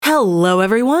Hello,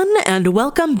 everyone, and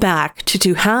welcome back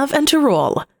to Have and to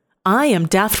Roll. I am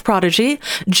Daft Prodigy,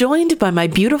 joined by my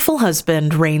beautiful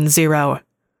husband, Rain Zero.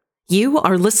 You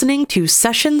are listening to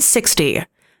Session 60,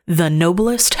 The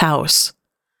Noblest House.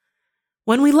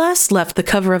 When we last left the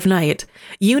cover of night,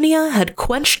 Unia had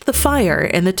quenched the fire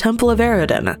in the Temple of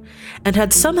Eridan, and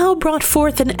had somehow brought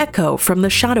forth an echo from the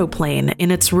Shadow Plane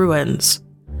in its ruins.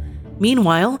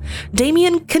 Meanwhile,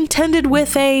 Damien contended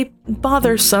with a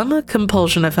bothersome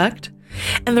compulsion effect,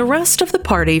 and the rest of the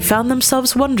party found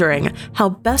themselves wondering how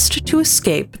best to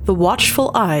escape the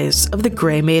watchful eyes of the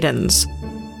Grey Maidens.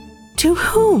 To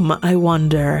whom, I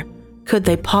wonder, could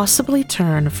they possibly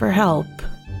turn for help?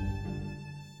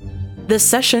 This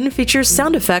session features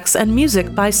sound effects and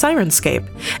music by Syrinscape,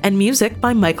 and music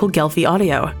by Michael Gelfi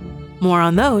Audio. More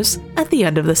on those at the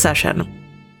end of the session.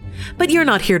 But you're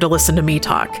not here to listen to me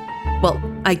talk. Well,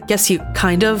 I guess you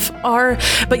kind of are,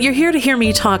 but you're here to hear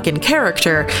me talk in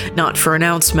character, not for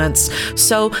announcements.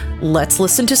 So let's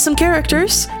listen to some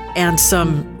characters, and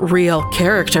some real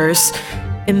characters,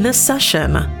 in this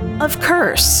session of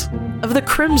Curse of the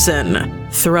Crimson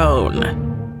Throne.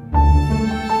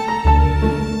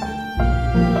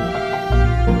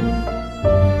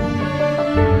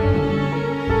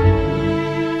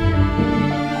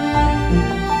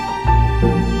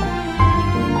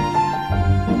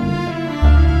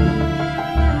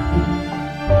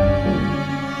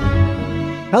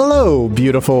 Hello,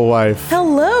 beautiful wife.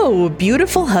 Hello,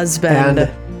 beautiful husband. And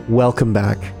welcome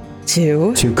back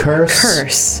to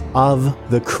Curse of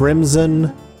the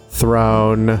Crimson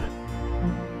Throne.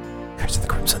 Curse of the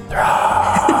Crimson Throne.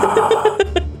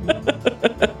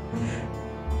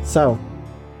 So,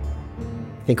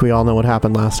 I think we all know what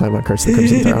happened last time on Curse of the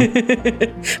Crimson Throne.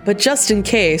 But just in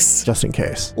case,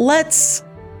 let's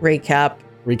recap.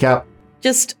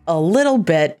 Just a little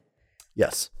bit.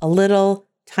 Yes. A little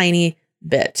tiny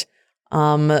bit.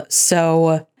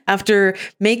 So after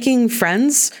making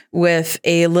friends with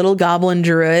a little goblin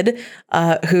druid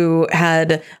who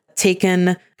had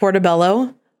taken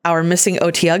Portobello, our missing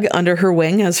Otiug, under her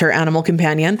wing as her animal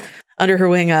companion, under her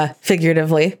wing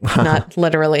figuratively, not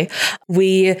literally,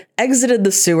 we exited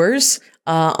the sewers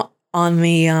on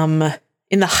the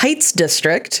in the Heights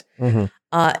district,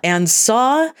 and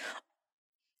saw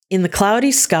in the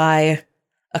cloudy sky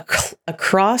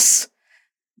across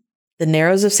the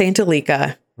Narrows of Saint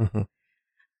Alika,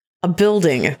 a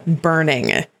building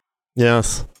burning.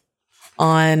 Yes.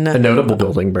 On a notable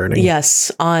building burning.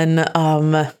 Yes, on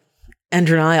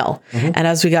Endron Isle. And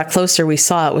as we got closer, we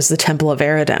saw it was the Temple of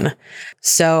Eridan.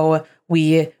 So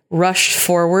we rushed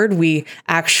forward. We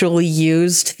actually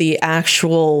used the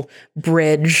actual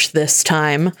bridge this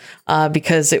time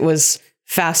because it was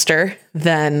faster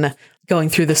than going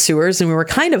through the sewers, and we were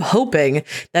kind of hoping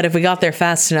that if we got there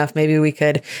fast enough, maybe we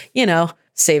could,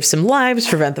 save some lives,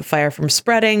 prevent the fire from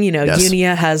spreading. Yes.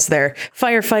 Unia has their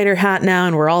firefighter hat now,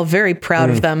 and we're all very proud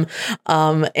of them.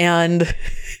 But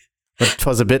it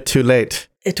was a bit too late.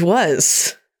 It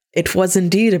was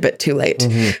indeed a bit too late.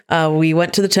 We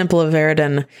went to the Temple of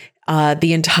Eridan.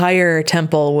 The entire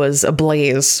temple was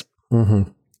ablaze.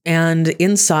 And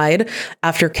inside,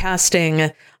 after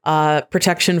casting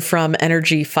protection from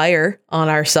energy fire on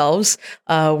ourselves,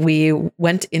 we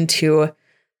went into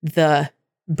the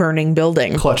burning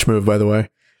building. Clutch move, by the way.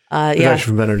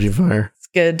 Protection from energy fire. It's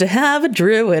good to have a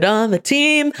druid on the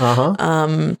team.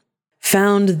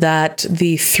 Found that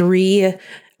the 3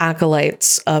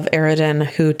 acolytes of Eridan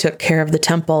who took care of the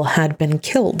temple had been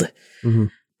killed.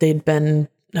 They'd been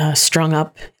strung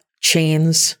up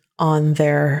chains on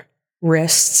their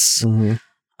wrists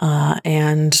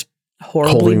and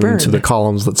horribly burned to the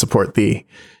columns that support the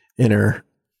inner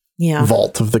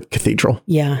vault of the cathedral.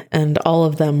 Yeah, and all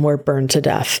of them were burned to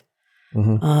death.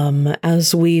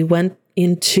 As we went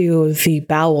into the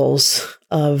bowels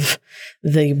of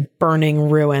the burning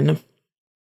ruin,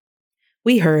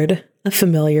 we heard a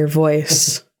familiar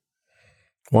voice.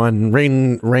 One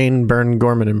Rain Burn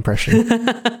Gorman impression.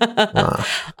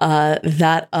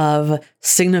 That of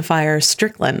Signifier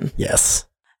Strickland. Yes.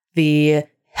 The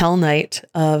Hell Knight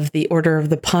of the Order of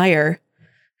the Pyre,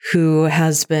 who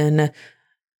has been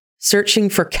searching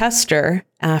for Kester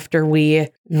after we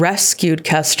rescued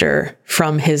Kester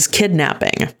from his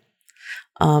kidnapping.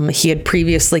 He had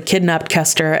previously kidnapped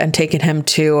Kester and taken him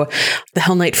to the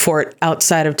Hell Knight Fort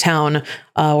outside of town,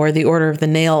 where the Order of the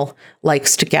Nail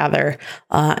likes to gather,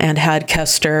 and had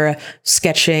Kester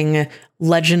sketching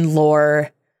legend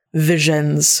lore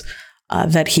visions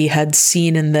that he had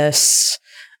seen in this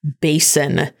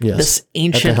basin, this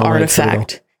ancient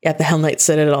artifact at the Hell Knight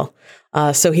Citadel.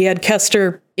 So he had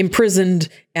Kester imprisoned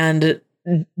and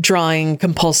drawing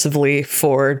compulsively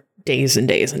for days and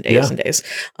days and days and days,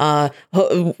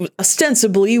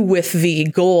 ostensibly with the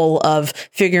goal of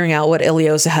figuring out what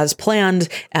Iliosa has planned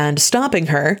and stopping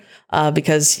her.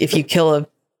 Because if you kill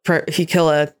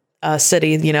a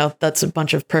city, you know, that's a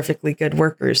bunch of perfectly good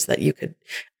workers that you could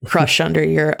crush under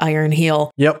your iron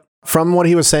heel. Yep. From what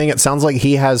he was saying, it sounds like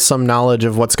he has some knowledge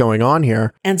of what's going on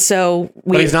here. And so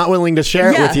but he's not willing to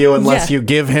share it with you unless you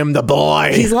give him the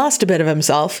boy. He's lost a bit of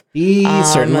himself. He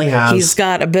certainly has. He's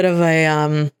got a bit of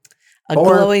a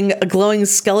glowing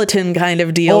skeleton kind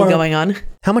of deal going on.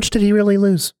 How much did he really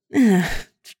lose?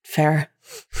 Fair.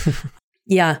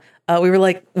 Yeah. We were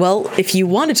like, well, if you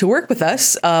wanted to work with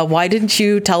us, why didn't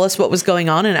you tell us what was going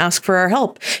on and ask for our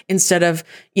help instead of,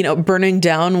 you know, burning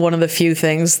down one of the few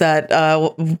things that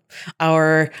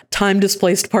our time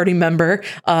displaced party member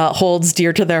holds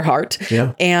dear to their heart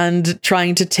and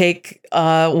trying to take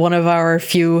one of our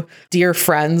few dear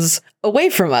friends away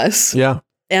from us. Yeah.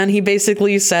 And he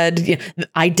basically said,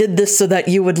 I did this so that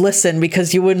you would listen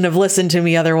because you wouldn't have listened to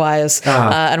me otherwise.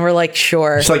 And we're like,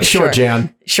 sure. It's like, sure,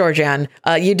 Jan. Sure, Jan.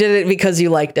 You did it because you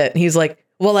liked it. And he's like,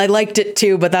 well, I liked it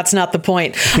too, but that's not the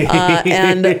point.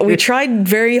 And we tried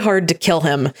very hard to kill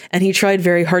him. And he tried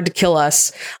very hard to kill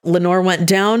us. Lenore went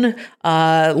down.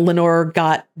 Lenore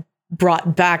got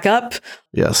brought back up.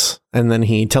 Yes. And then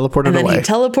he teleported away. He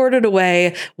teleported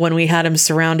away when we had him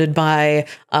surrounded by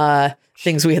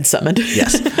things we had summoned.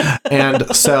 Yes.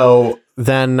 And so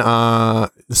then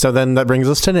that brings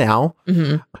us to now.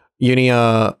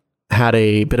 Unia had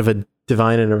a bit of a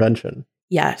divine intervention.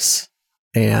 Yes.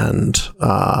 And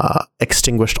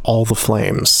extinguished all the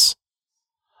flames.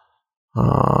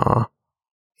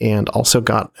 And also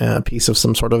got a piece of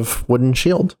some sort of wooden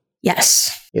shield.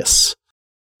 Yes. Yes.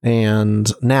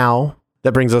 And now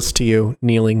that brings us to you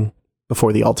kneeling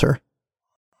before the altar.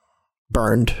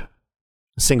 Burned.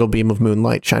 A single beam of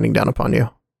moonlight shining down upon you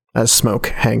as smoke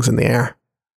hangs in the air.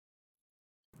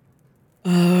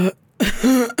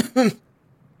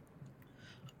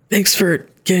 Thanks for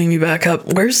getting me back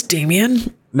up. Where's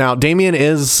Damien? Now, Damien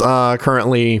is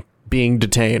currently being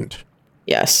detained.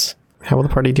 Yes. How will the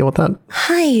party deal with that?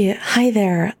 Hi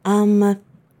there. I'm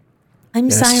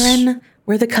Siren.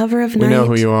 We're the Cover of Night. We know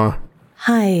who you are.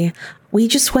 Hi. We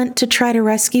just went to try to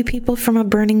rescue people from a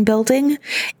burning building,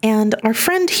 and our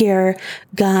friend here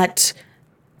got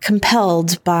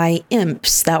compelled by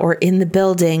imps that were in the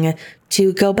building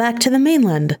to go back to the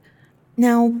mainland.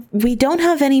 Now, we don't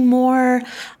have any more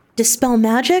Dispel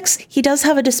Magics. He does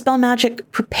have a Dispel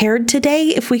Magic prepared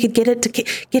today. If we could get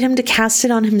him to cast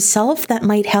it on himself, that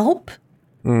might help.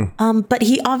 But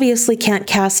he obviously can't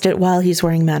cast it while he's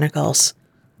wearing manacles.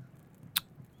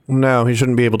 No, he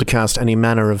shouldn't be able to cast any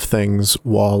manner of things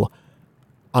while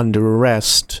under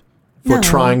arrest for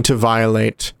trying to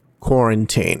violate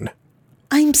quarantine.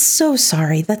 I'm so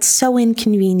sorry. That's so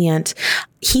inconvenient.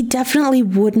 He definitely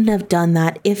wouldn't have done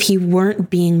that if he weren't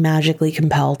being magically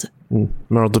compelled.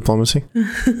 Moral diplomacy?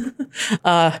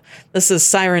 This is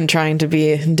Siren trying to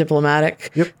be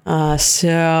diplomatic. Yep. That's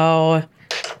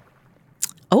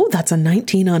a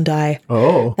 19 on die.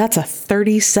 Oh. That's a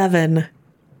 37.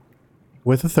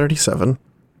 With a 37.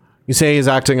 You say he's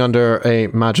acting under a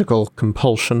magical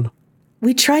compulsion.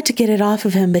 We tried to get it off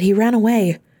of him, but he ran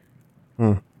away.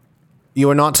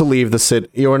 You are not to leave the city.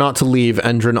 You are not to leave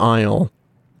Endron Isle.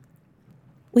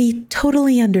 We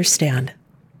totally understand.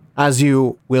 As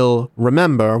you will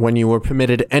remember when you were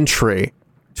permitted entry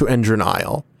to Endron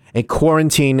Isle, a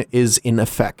quarantine is in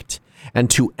effect. And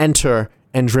to enter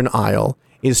Endron Isle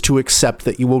is to accept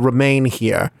that you will remain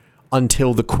here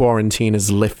until the quarantine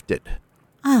is lifted.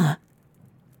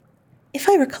 If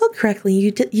I recall correctly,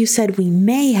 you said we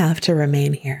may have to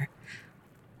remain here.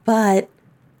 But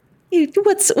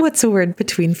what's a word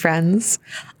between friends?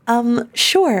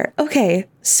 Sure. Okay.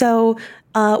 So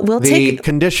we'll take... The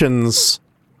conditions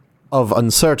of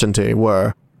uncertainty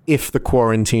were, if the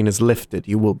quarantine is lifted,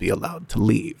 you will be allowed to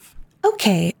leave.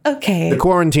 Okay. The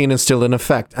quarantine is still in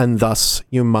effect, and thus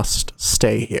you must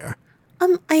stay here.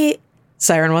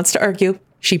 Siren wants to argue.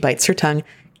 She bites her tongue.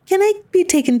 Can I be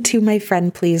taken to my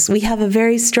friend, please? We have a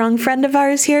very strong friend of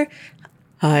ours here.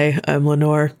 Hi, I'm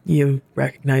Lenore. You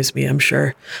recognize me, I'm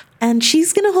sure. And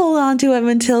she's going to hold on to him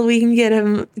until we can get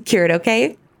him cured,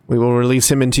 okay? We will release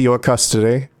him into your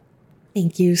custody.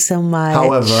 Thank you so much.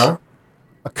 However,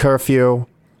 a curfew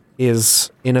is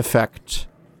in effect,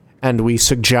 and we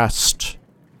suggest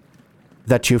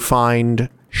that you find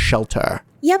shelter.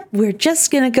 Yep, we're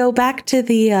just going to go back to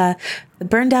the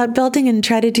burned out building and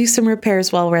try to do some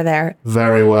repairs while we're there.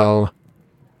 Very well.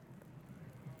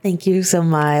 Thank you so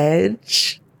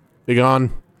much. Be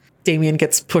gone. Damien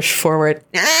gets pushed forward.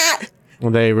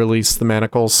 They release the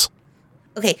manacles.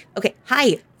 Okay.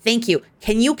 Hi. Thank you.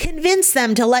 Can you convince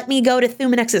them to let me go to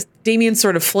Thumanexus? Damien's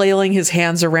sort of flailing his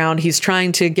hands around. He's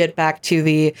trying to get back to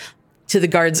the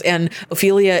guards, and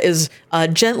Ophelia is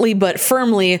gently but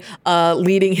firmly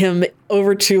leading him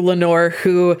over to Lenore,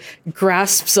 who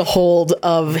grasps a hold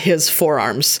of his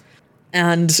forearms.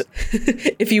 And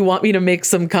if you want me to make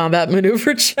some combat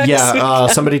maneuver checks, Yeah,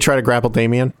 somebody try to grapple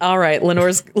Damien. all right,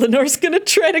 Lenore's gonna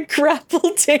try to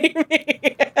grapple Damien.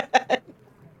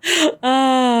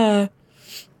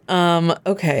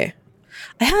 Okay.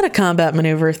 I had a combat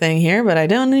maneuver thing here, but I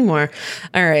don't anymore.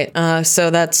 All right. So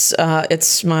that's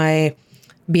it's my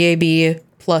BAB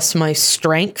plus my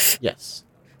strength. Yes.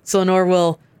 So Lenore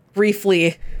will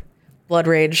briefly blood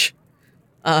rage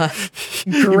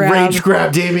Rage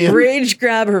grab Damien. rage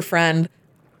grab her friend.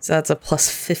 So that's a plus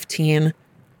 15.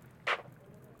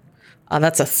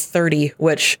 That's a 30,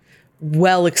 which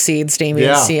well exceeds Damien's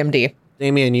Yeah. CMD.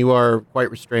 Damien, you are quite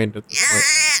restrained at this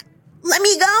point. Let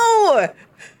me go.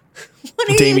 What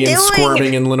are Damien you doing?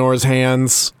 squirming in Lenore's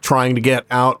hands, trying to get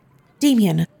out.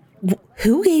 Damien,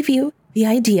 who gave you the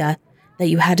idea that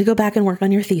you had to go back and work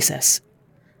on your thesis?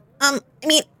 I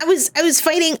mean, I was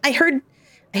fighting. I heard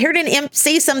an imp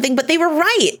say something, but they were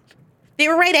right. They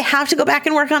were right. I have to go back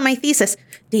and work on my thesis.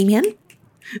 Damien?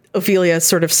 Ophelia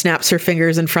sort of snaps her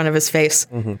fingers in front of his face.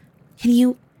 Mm-hmm. Can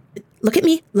you look at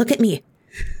me? Look at me.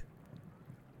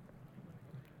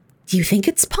 Do you think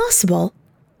it's possible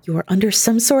you are under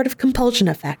some sort of compulsion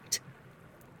effect?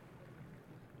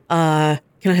 Can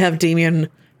I have Damien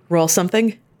roll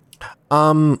something?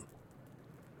 You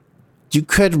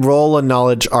could roll a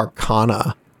knowledge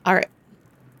arcana All right.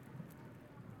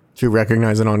 to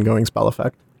recognize an ongoing spell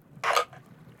effect.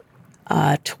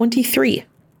 23.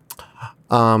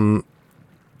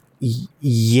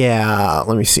 Yeah,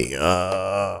 let me see.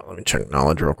 Let me check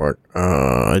knowledge real quick.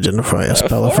 Identify a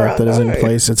spell effect that is in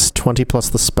place. It's 20 plus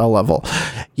the spell level.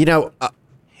 You know,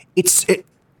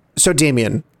 so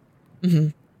Damien,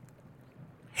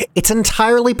 it's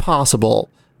entirely possible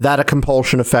that a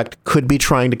compulsion effect could be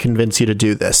trying to convince you to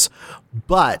do this.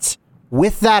 But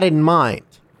with that in mind,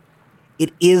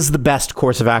 it is the best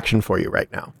course of action for you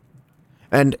right now.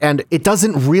 And it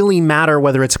doesn't really matter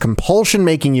whether it's a compulsion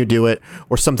making you do it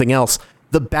or something else.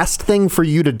 The best thing for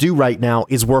you to do right now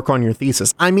is work on your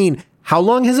thesis. I mean, how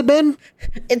long has it been?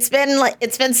 It's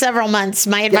been several months.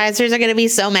 My advisors are going to be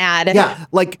so mad. Yeah,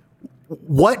 like,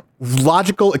 what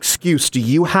logical excuse do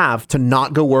you have to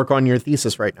not go work on your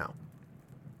thesis right now?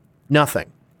 Nothing.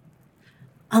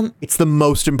 It's the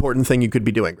most important thing you could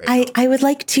be doing right now. I would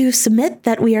like to submit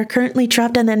that we are currently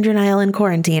trapped on Endron Isle in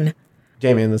quarantine.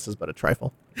 Damien, this is but a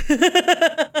trifle.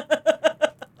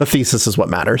 The thesis is what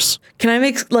matters. Can I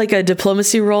make like a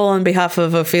diplomacy roll on behalf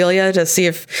of Ophelia to see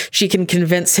if she can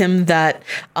convince him that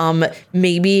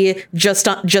maybe just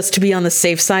to be on the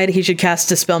safe side, he should cast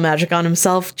Dispel Magic on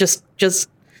himself just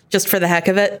for the heck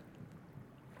of it?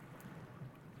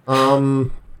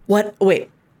 What? Wait.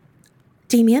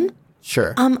 Damien?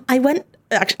 Sure. I went.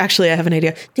 Actually, I have an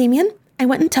idea. Damien, I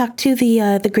went and talked to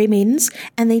the Grey Maidens,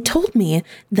 and they told me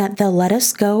that they'll let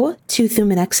us go to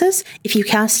Thumanexus if you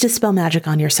cast Dispel Magic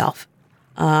on yourself.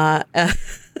 Okay.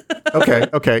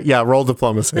 Yeah, roll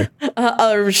diplomacy.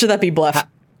 Or should that be bluff?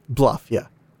 Bluff, yeah.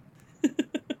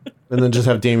 And then just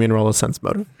have Damien roll a sense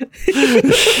motive.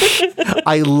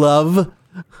 I love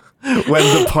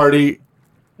when the party...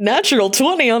 Natural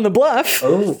 20 on the bluff.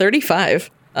 Oh.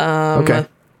 35. Okay.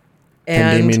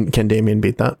 And Can Damien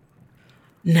beat that?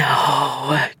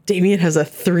 no, Damien has a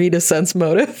 3 to sense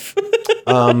motive.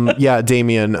 Yeah,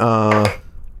 Damien,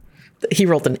 He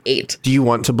rolled an 8. do you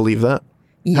want to believe that?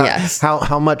 Yes.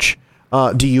 How much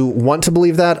do you want to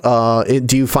believe that?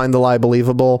 Do you find the lie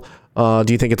believable? Do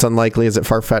you think it's unlikely? Is it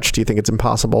far-fetched? Do you think it's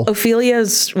impossible? Ophelia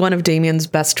is one of Damien's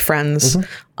best friends.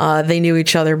 They knew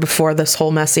each other before this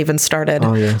whole mess even started.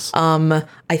 Oh, yes.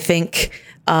 I think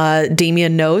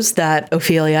Damien knows that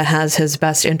Ophelia has his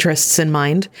best interests in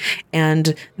mind,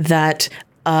 and that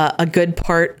a good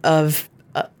part of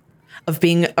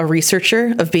being a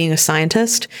researcher, of being a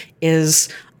scientist, is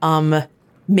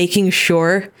making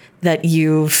sure that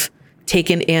you've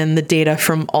taken in the data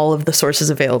from all of the sources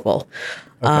available.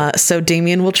 So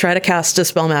Damien will try to cast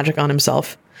Dispel Magic on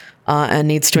himself, and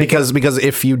needs to make because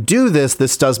if you do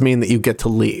this does mean that you get to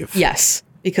leave. yes,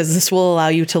 because this will allow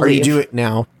you to Or leave. you do it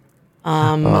now.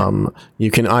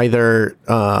 You can either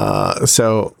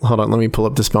so hold on, let me pull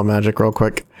up Dispel Magic real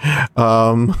quick.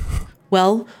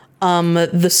 Well,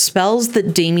 the spells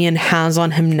that Damien has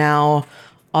on him now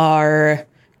are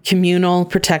Communal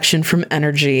Protection from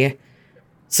Energy,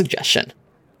 Suggestion.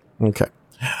 Okay.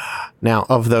 Now,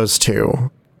 of those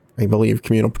two, I believe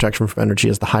Communal Protection from Energy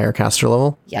is the higher caster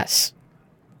level. Yes.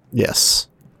 Yes.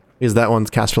 is that one's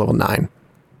caster level 9.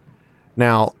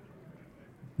 Now,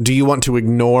 do you want to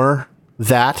ignore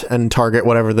that and target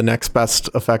whatever the next best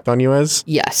effect on you is?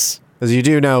 Yes. Because you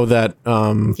do know that...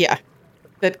 Yeah.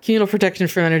 That communal protection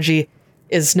from energy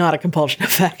is not a compulsion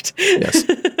effect. Yes.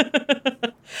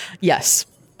 Yes.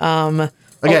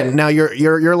 Again, now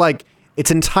you're like,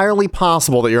 it's entirely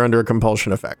possible that you're under a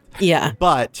compulsion effect. Yeah.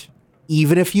 But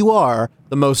even if you are,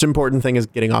 the most important thing is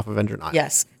getting off of Endron Isle.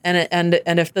 Yes. And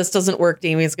if this doesn't work,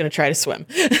 Damien's going to try to swim.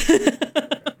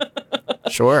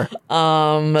 Sure.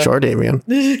 Sure, Damien.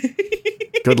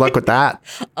 Good luck with that.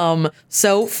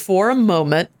 So for a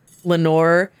moment,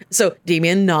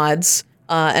 Damien nods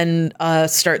and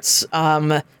starts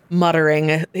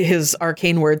muttering his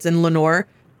arcane words, and Lenore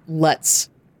lets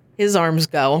his arms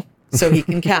go so he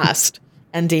can cast.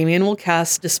 And Damien will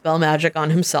cast Dispel Magic on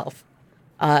himself.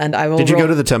 And I will. Did you go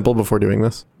to the temple before doing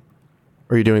this?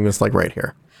 Or are you doing this like right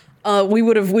here? We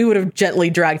would have gently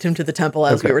dragged him to the temple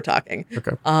as we were talking.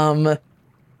 Okay. I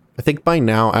think by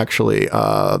now, actually,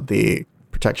 the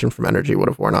protection from energy would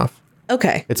have worn off.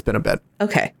 Okay. It's been a bit.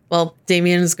 Okay. Well,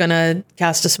 Damien is going to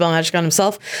cast Dispel Magic on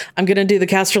himself. I'm going to do the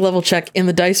caster level check in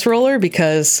the dice roller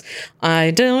because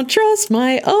I don't trust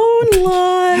my own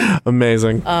luck.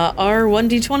 Amazing. R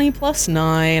 1d20 plus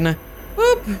 9.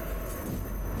 Whoop.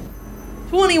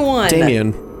 21.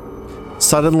 Damien,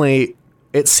 suddenly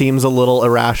it seems a little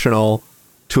irrational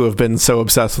to have been so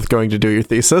obsessed with going to do your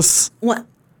thesis. What?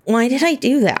 Why did I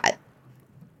do that?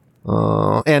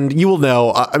 And you will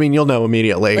know. I mean, you'll know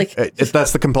immediately. Like-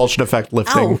 That's the compulsion effect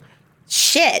lifting. Oh,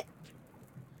 shit.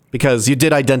 Because you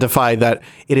did identify that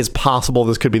it is possible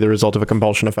this could be the result of a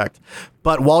compulsion effect.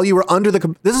 But while you were under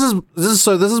this is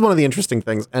one of the interesting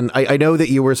things. And I know that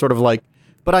you were sort of like,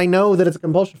 but I know that it's a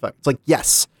compulsion effect. It's like,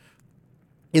 yes.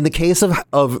 In the case of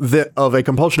a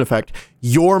compulsion effect,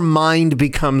 your mind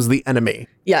becomes the enemy.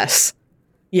 Yes.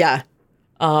 Yeah.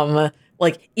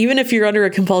 Like, even if you're under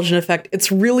a compulsion effect,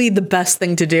 it's really the best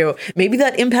thing to do. Maybe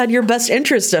that imp had your best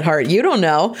interest at heart. You don't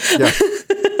know. Yeah.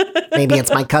 Maybe it's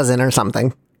my cousin or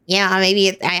something. Yeah,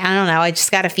 maybe I don't know. I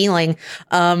just got a feeling.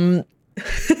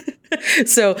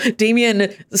 So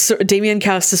Damien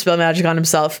casts Dispel Magic on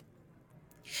himself,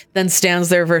 then stands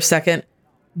there for a second,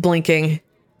 blinking.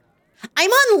 I'm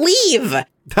on leave.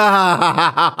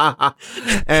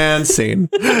 And scene.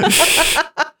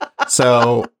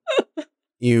 So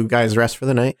you guys rest for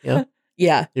the night? Yeah.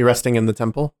 Yeah. You're resting in the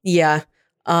temple? Yeah.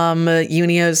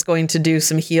 Unia is going to do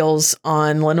some heals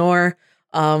on Lenore.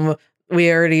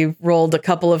 We already rolled a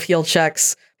couple of heal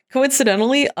checks.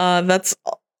 Coincidentally, that's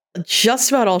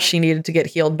just about all she needed to get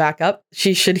healed back up.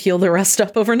 She should heal the rest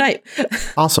up overnight.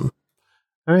 Awesome.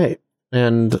 All right.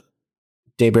 And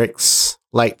daybreak's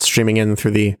light streaming in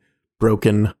through the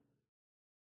broken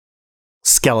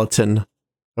skeleton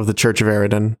of the Church of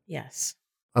Eridan, Yes.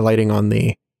 alighting on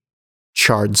the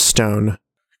charred stone.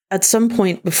 At some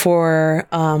point before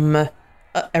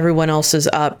everyone else is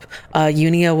up,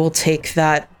 Unia will take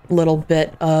that little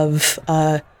bit of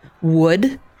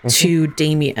wood to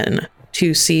Damien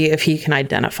to see if he can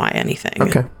identify anything.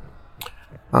 Okay.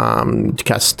 To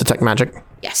cast Detect Magic.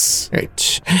 Yes.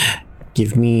 Right.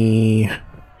 Give me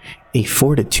a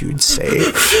Fortitude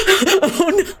save.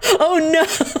 Oh no.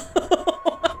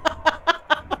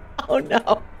 Oh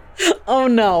no. Oh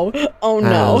no. Oh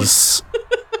no. As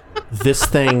this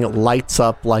thing lights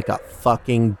up like a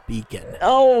fucking beacon.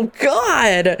 Oh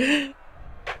god.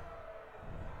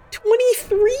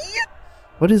 23?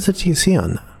 What is the TC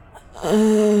on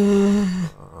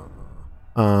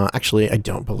that? Actually, I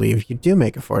don't believe you do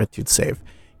make a Fortitude save.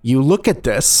 You look at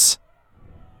this,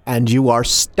 and you are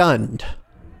stunned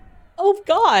Oh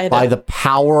god. by the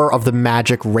power of the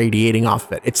magic radiating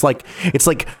off it. It's like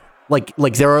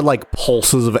there are like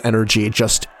pulses of energy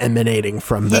just emanating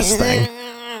from this thing.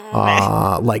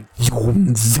 Like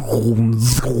zoom, zoom,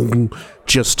 zoom,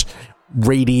 just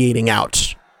radiating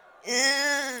out.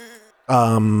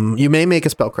 You may make a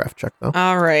spellcraft check though.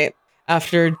 All right.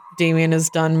 After Damien is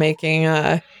done making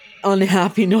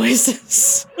unhappy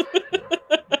noises.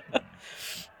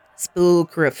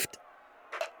 Spellcraft.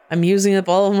 I'm using up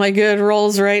all of my good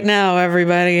rolls right now,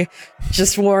 everybody.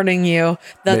 Just warning you.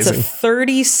 That's Amazing. a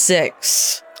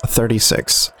 36.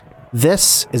 36.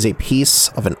 This is a piece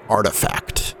of an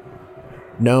artifact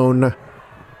known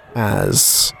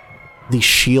as the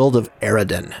Shield of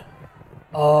Eridan.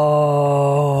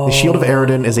 Oh. The Shield of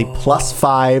Eridan is a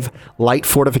 +5 light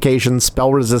fortification,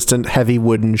 spell-resistant, heavy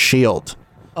wooden shield.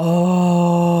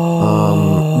 Oh.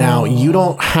 Now, you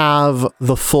don't have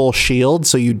the full shield,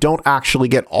 so you don't actually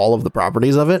get all of the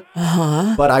properties of it.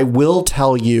 Uh-huh. But I will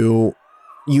tell you,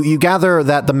 you gather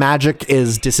that the magic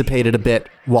is dissipated a bit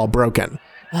while broken.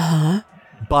 Uh-huh.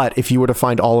 But if you were to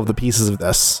find all of the pieces of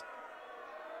this,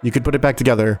 you could put it back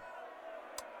together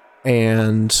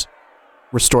and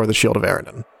restore the Shield of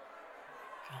Aroden.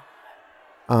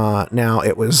 Now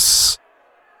it was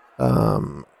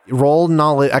roll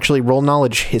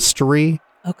knowledge history.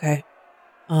 Okay.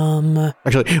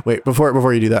 Actually, wait,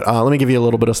 before you do that, let me give you a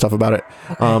little bit of stuff about it.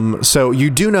 Okay. So you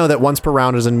do know that once per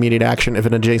round is an immediate action, if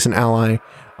an adjacent ally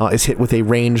is hit with a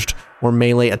ranged or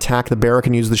melee attack, the bearer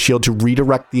can use the shield to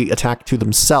redirect the attack to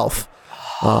themselves,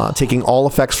 taking all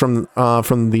effects from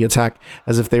the attack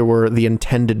as if they were the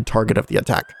intended target of the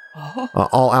attack.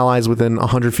 All allies within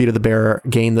 100 feet of the bearer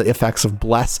gain the effects of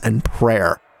Bless and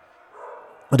Prayer.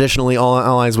 Additionally, all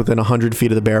allies within 100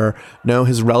 feet of the bearer know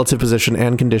his relative position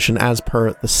and condition as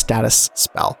per the status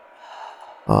spell.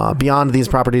 Beyond these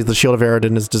properties, the Shield of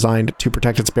Aroden is designed to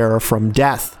protect its bearer from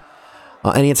death.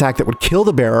 Any attack that would kill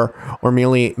the bearer or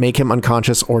merely make him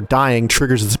unconscious or dying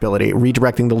triggers its ability,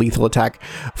 redirecting the lethal attack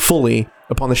fully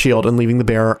upon the shield and leaving the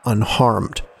bearer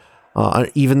unharmed.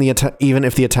 Even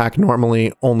if the attack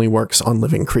normally only works on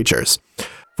living creatures.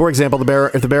 For example,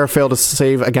 if the bearer failed to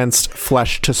save against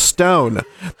flesh to stone,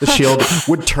 the shield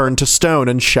would turn to stone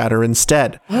and shatter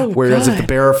instead. Whereas if the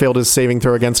bearer failed his saving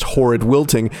throw against horrid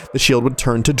wilting, the shield would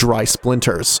turn to dry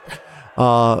splinters.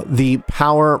 The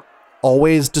power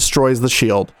always destroys the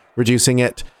shield, reducing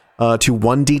it to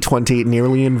 1d20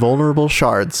 nearly invulnerable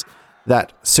shards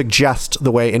that suggest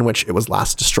the way in which it was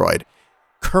last destroyed.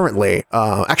 Currently,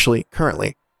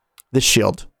 this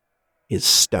shield is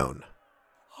stone.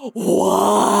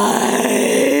 What?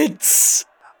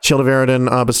 Shield of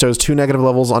Aroden bestows 2 negative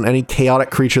levels on any chaotic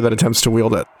creature that attempts to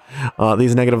wield it.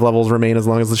 These negative levels remain as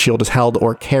long as the shield is held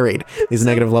or carried. These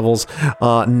negative levels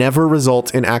never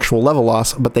result in actual level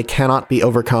loss, but they cannot be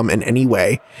overcome in any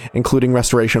way, including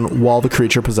restoration, while the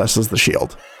creature possesses the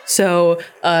shield. So,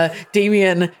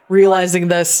 Damien, realizing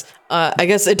this, I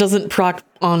guess it doesn't proc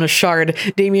on a shard.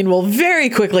 Damien will very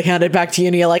quickly hand it back to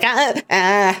Unia, like,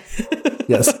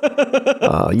 Yes.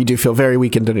 You do feel very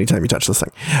weakened anytime you touch this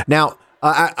thing. Now,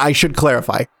 I should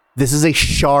clarify. This is a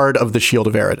shard of the Shield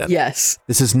of Aroden. Yes.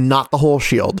 This is not the whole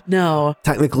shield. No.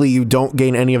 Technically, you don't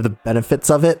gain any of the benefits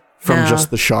of it from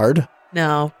just the shard.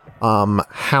 No.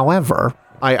 However,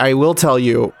 I will tell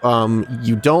you,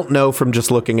 you don't know from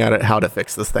just looking at it how to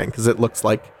fix this thing, because it looks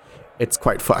like it's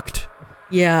quite fucked.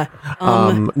 Yeah.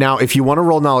 Now, if you want to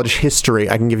roll knowledge history,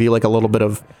 I can give you like a little bit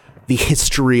of the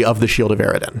history of the Shield of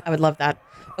Aroden. I would love that.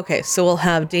 Okay, so we'll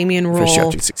have Damien roll. First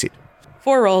shot, you succeed.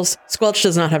 4 rolls. Squelch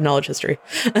does not have knowledge history.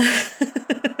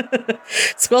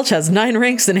 Squelch has 9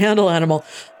 ranks in handle animal.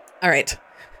 All right.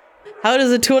 How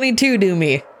does a 22 do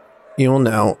me? You'll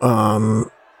know.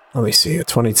 Let me see. A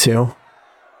 22.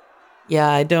 Yeah,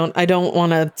 I don't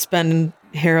want to spend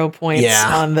hero points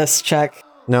on this check.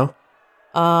 No.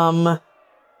 I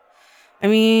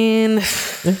mean,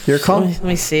 Your call. Let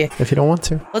me see. If you don't want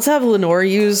to. Let's have Lenore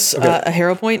use a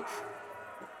hero point.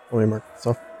 Let me mark this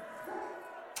off.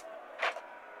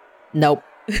 Nope.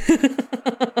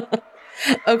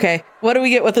 Okay, what do we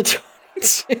get with the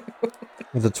 22?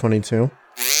 With the 22.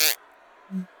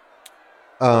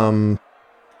 You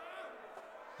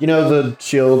know, the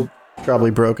shield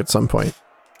probably broke at some point.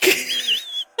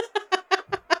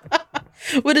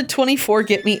 Would a 24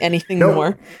 get me anything Nope.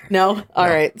 more? No? All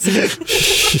right.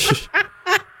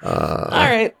 All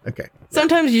right. Okay.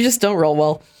 Sometimes you just don't roll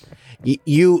well.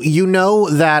 You know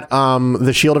that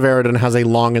the Shield of Aroden has a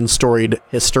long and storied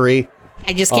history.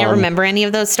 I just can't remember any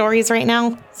of those stories right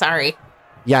now. Sorry.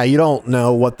 Yeah, you don't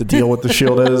know what the deal with the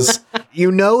shield is.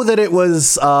 You know that it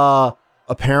was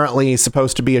apparently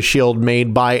supposed to be a shield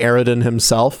made by Aroden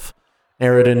himself.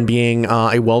 Aroden being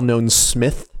a well-known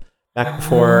smith back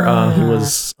before he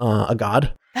was a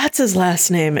god. That's his last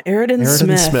name, Aroden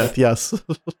Smith. Yes.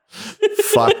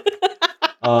 Fuck.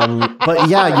 But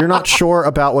yeah, you're not sure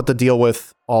about what the deal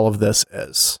with all of this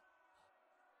is.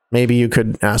 Maybe you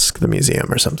could ask the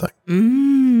museum or something.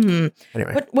 Anyway,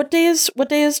 What day is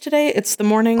today? It's the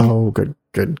morning. oh, good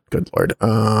lord.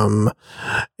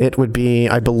 It would be,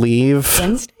 I believe,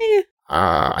 Wednesday?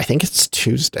 I think it's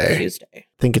Tuesday. Tuesday. I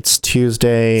think it's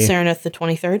Tuesday. Serenith the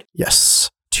 23rd. Yes,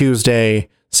 Tuesday,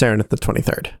 Serenith the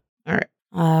 23rd. All right.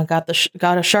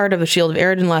 Got a shard of the Shield of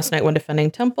Aroden last night when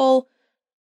defending temple.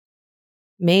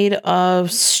 Made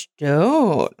of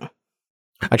stone.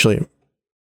 Actually,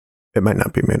 it might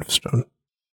not be made of stone.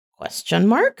 Question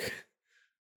mark?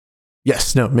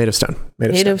 Yes, no, made of stone.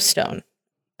 Made of stone.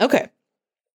 Okay.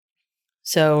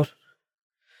 So,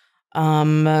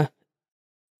 we'll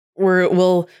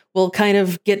kind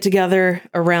of get together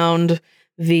around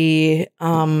the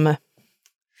not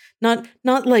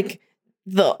like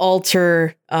the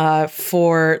altar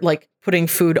for like putting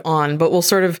food on, but we'll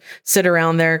sort of sit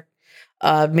around there,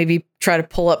 maybe try to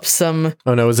pull up some.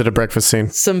 Oh no, is it a breakfast scene?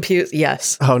 Some pews,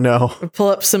 yes. Oh no. Pull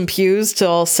up some pews to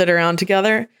all sit around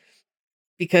together.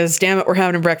 Because damn it, we're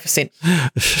having a breakfast scene.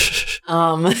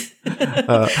 I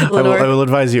will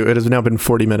advise you, it has now been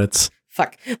 40 minutes.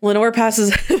 Fuck. Lenore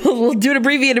passes. We'll do an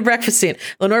abbreviated breakfast scene.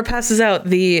 Lenore passes out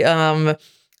the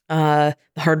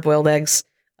hard-boiled eggs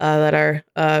that are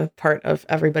part of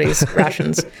everybody's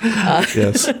rations.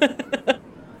 Yes.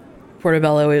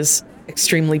 Portobello is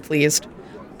extremely pleased,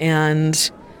 and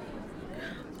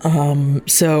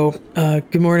so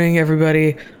good morning,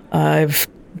 everybody. I've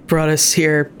brought us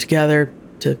here together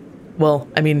to. Well,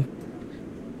 I mean,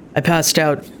 I passed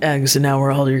out eggs, and now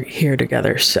we're all here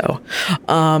together. So,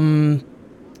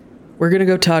 we're gonna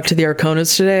go talk to the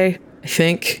Arconas today. I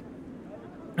think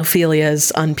Ophelia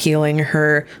is unpeeling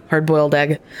her hard-boiled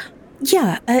egg.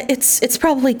 Yeah, it's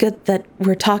probably good that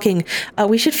we're talking.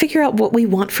 We should figure out what we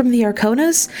want from the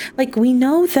Arconas. Like, we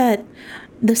know that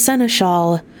the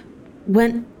Seneschal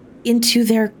went into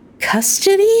their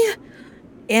custody,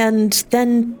 and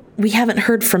then we haven't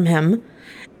heard from him.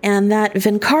 And that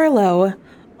Vincarlo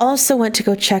also went to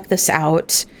go check this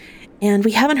out, and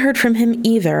we haven't heard from him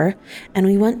either. And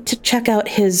we went to check out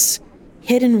his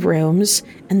hidden rooms,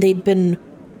 and they'd been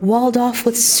walled off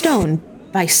with stone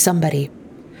by somebody.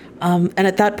 And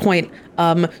at that point,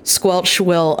 Squelch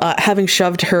will, having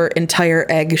shoved her entire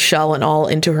egg shell and all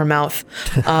into her mouth,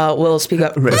 will speak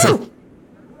up.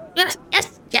 Yes.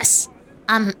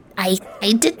 I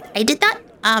did that.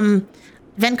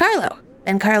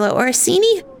 Vencarlo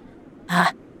Orsini.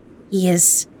 He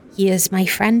is my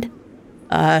friend.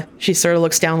 She sort of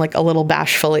looks down like a little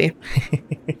bashfully.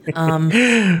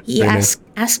 He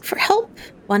asked for help,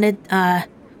 wanted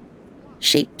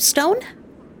shape stone.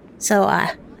 So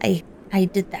I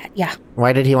did that. Yeah.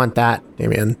 Why did he want that,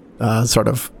 Damien? Sort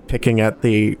of picking at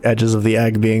the edges of the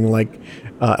egg, being like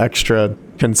extra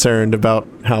concerned about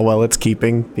how well it's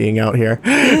keeping being out here.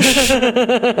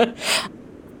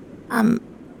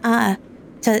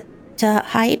 To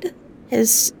hide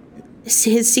his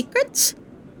secrets.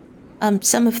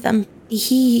 Some of them.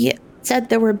 He said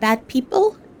there were bad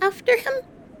people after him.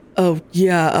 Oh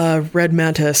yeah, Red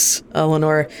Mantis.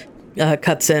 Lenore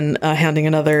cuts in, handing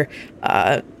another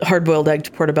hard-boiled egg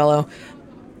to Portobello.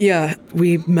 Yeah,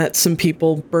 we met some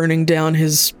people burning down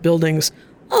his buildings.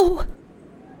 Oh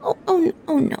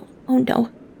no.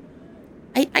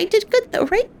 I did good though,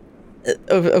 right?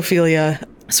 Ophelia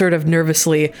sort of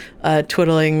nervously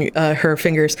twiddling her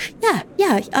fingers. Yeah,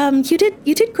 you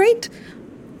did great.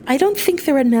 I don't think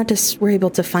the Red Mantis were able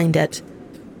to find it.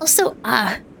 Also,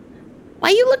 why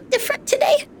you look different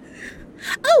today?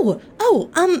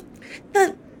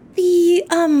 The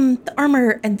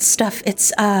armor and stuff,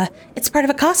 it's part of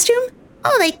a costume?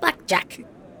 Oh, like Blackjack.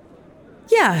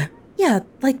 Yeah,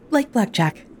 like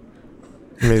Blackjack.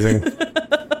 Amazing.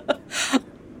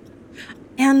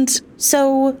 And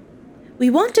so we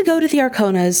want to go to the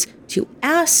Arconas to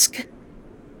ask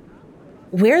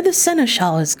where the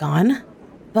Seneschal has gone,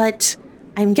 but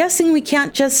I'm guessing we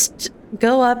can't just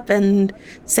go up and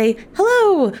say,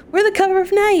 hello, we're the Cover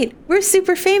of Night. We're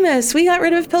super famous. We got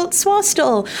rid of Pilt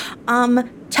Swastel.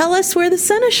 Tell us where the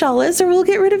Seneschal is or we'll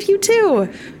get rid of you too.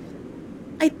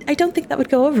 I don't think that would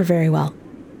go over very well.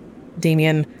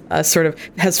 Damien sort of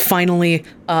has finally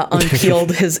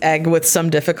unpeeled his egg with some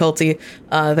difficulty.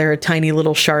 There are tiny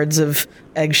little shards of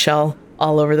eggshell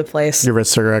all over the place. Your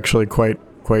wrists are actually quite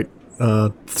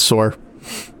sore.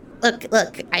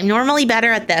 Look, I'm normally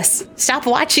better at this. Stop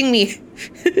watching me.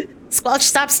 Squelch,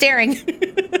 stop staring.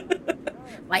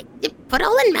 Why? Put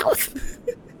all in mouth.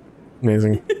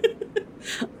 Amazing.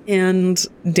 And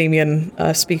Damien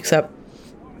speaks up.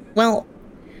 Well,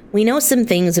 we know some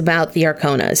things about the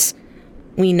Arconas.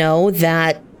 We know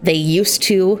that they used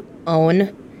to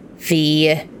own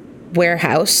the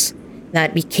warehouse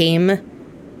that became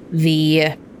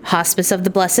the Hospice of the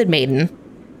Blessed Maiden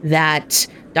that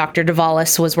Dr.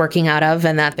 Davalis was working out of,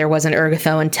 and that there was an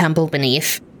Ergothoan temple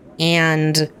beneath.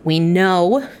 And we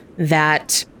know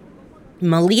that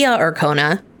Malia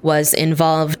Arcona was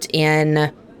involved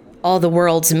in All the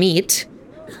World's Meat,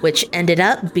 which ended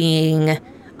up being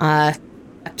a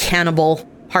cannibal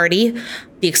party.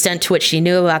 The extent to which she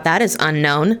knew about that is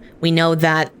unknown. We know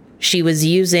that she was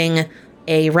using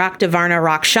a Raktavarna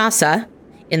Rakshasa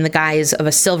in the guise of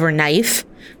a silver knife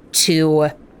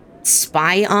to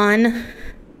spy on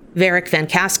Varric Van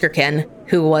Kaskerkin,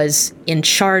 who was in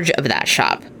charge of that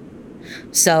shop.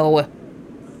 So,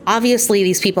 obviously,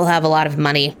 these people have a lot of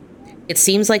money. It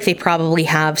seems like they probably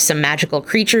have some magical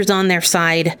creatures on their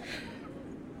side.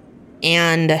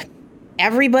 And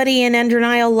everybody in Endron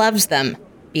Isle loves them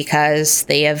because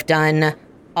they have done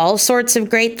all sorts of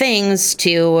great things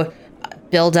to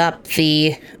build up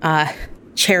the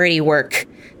charity work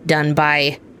done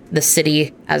by the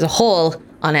city as a whole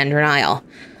on Endron Isle.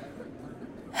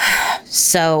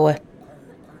 So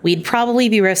we'd probably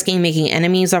be risking making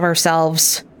enemies of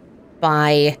ourselves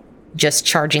by just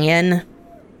charging in.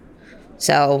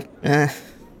 So,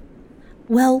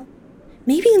 Well,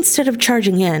 maybe instead of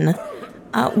charging in,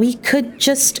 we could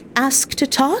just ask to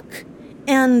talk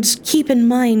and keep in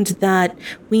mind that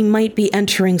we might be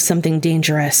entering something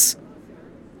dangerous.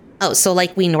 oh, so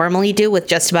like we normally do with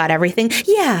just about everything?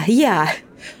 Yeah.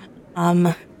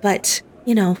 But,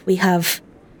 we have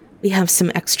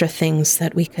some extra things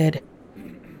that we could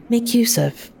make use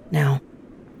of now.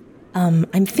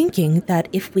 I'm thinking that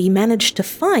if we manage to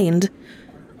find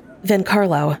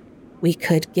Vencarlo, we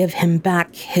could give him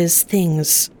back his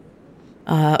things.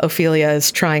 Ophelia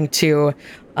is trying to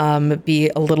be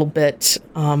a little bit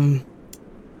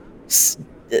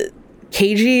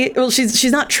cagey. Well,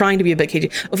 she's not trying to be a bit cagey.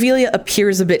 Ophelia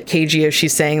appears a bit cagey as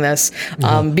she's saying this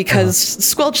because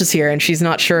Squelch is here and she's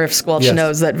not sure if Squelch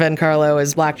knows that Vencarlo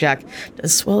is Blackjack.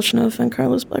 Does Squelch know if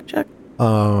Vencarlo is Blackjack?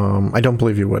 I don't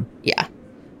believe you would. Yeah.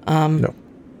 No.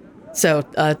 So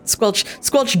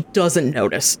Squelch doesn't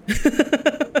notice.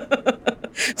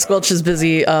 Squelch is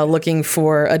busy looking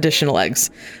for additional eggs.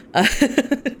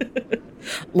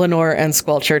 Lenore and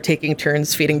Squelch are taking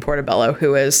turns feeding Portobello,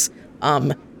 who is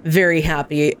very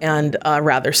happy and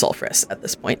rather sulfurous at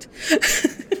this point.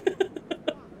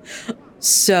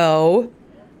 So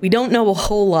we don't know a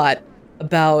whole lot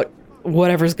about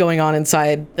whatever's going on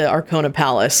inside the Arkona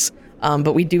Palace,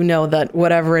 but we do know that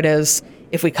whatever it is,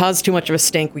 if we cause too much of a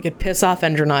stink, we could piss off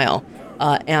Endron Isle,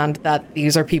 and that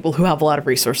these are people who have a lot of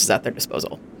resources at their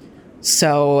disposal.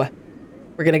 So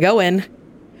we're going to go in,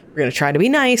 we're going to try to be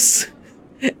nice,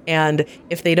 and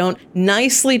if they don't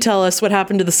nicely tell us what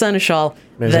happened to the Seneschal,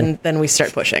 then we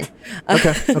start pushing.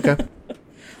 Okay.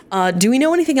 Do we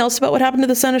know anything else about what happened to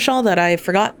the Seneschal that I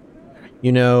forgot?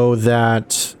 You know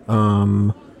that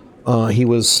he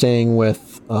was staying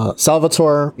with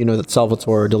Salvatore. You know that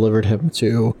Salvatore delivered him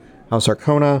to House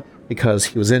Arkona because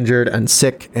he was injured and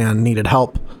sick and needed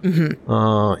help.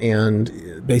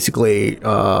 And basically,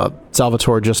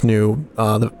 Salvatore just knew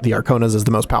the Arconas as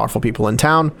the most powerful people in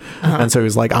town. And so he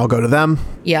was like, I'll go to them.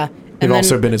 Yeah. They've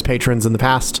also been his patrons in the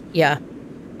past. Yeah.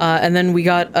 And then we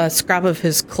got a scrap of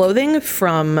his clothing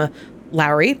from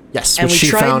Lowry. Yes, and which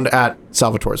she found at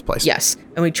Salvatore's place. Yes,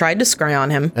 and we tried to scry on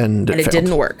him, and it failed.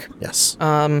 Didn't work. Yes.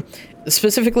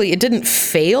 Specifically, it didn't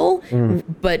fail,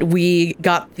 but we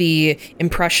got the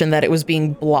impression that it was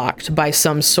being blocked by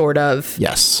some sort of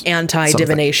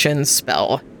anti-divination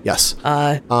spell. Yes.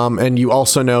 And you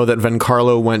also know that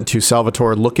Vencarlo went to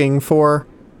Salvatore looking for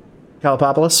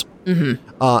Calipopolis,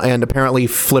 and apparently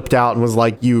flipped out and was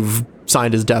like, "You've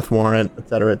signed his death warrant,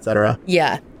 etc., etc."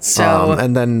 Yeah. So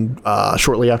and then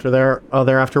shortly after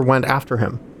thereafter went after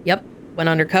him. Yep. Went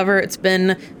undercover. It's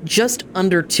been just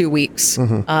under 2 weeks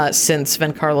since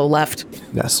Vencarlo left.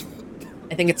 Yes.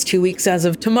 I think it's 2 weeks as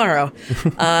of tomorrow.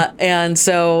 And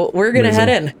so we're going to head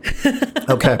in.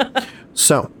 Okay.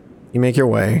 So you make your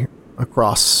way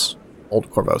across Old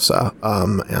Corvosa,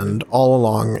 and all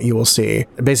along you will see,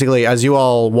 basically, as you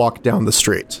all walk down the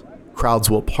street, crowds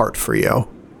will part for you.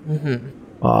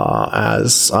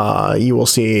 As you will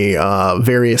see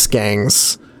various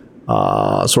gangs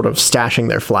sort of stashing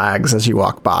their flags as you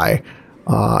walk by,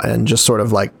 and just sort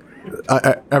of like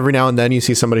every now and then you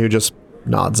see somebody who just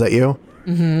nods at you.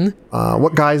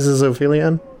 What guise is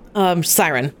Ophelia in?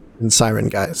 Siren. And Siren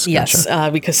guise. Yes,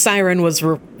 Gotcha. because Siren was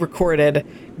recorded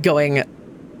going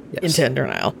into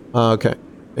Endron Isle. Okay.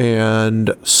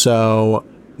 And so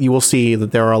you will see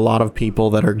that there are a lot of people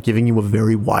that are giving you a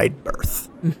very wide berth.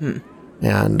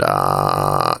 And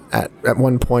at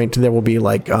one point there will be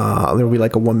like a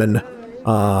woman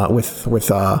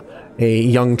with a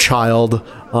young child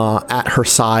at her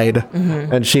side,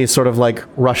 and she sort of like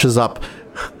rushes up.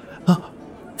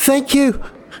 Thank you,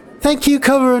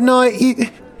 Cover of Night.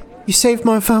 You saved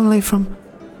my family from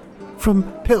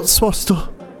Piltswastel.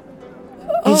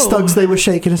 These thugs, they were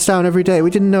shaking us down every day.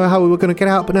 We didn't know how we were going to get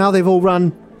out, but now they've all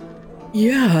run.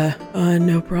 Yeah,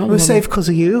 no problem. We're safe because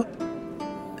of you.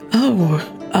 Oh,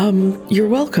 you're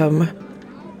welcome.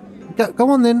 Go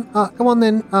on then.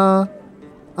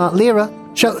 Lyra,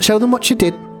 show them what you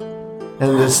did.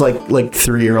 And this like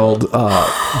 3-year-old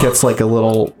gets like a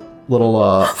little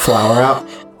flower out.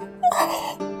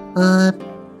 I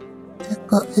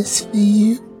got this for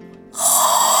you.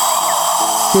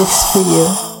 This for you.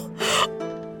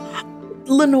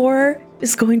 Lenore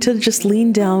is going to just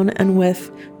lean down and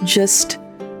with just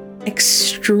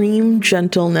extreme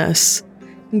gentleness,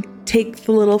 take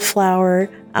the little flower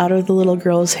out of the little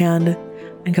girl's hand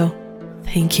and go,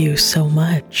 "Thank you so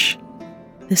much.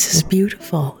 This is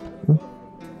beautiful."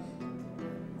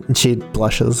 And she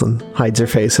blushes and hides her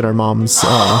face in her mom's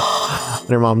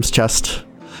chest.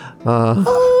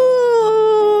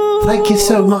 Thank you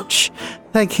so much.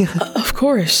 Thank you. Of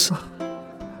course.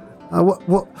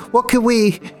 What can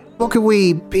we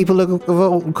people of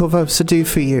Korvosa do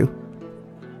for you?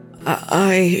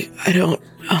 I don't.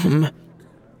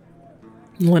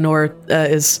 Lenore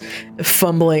is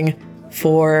fumbling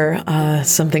for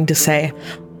something to say.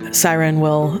 Siren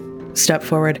will step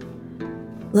forward.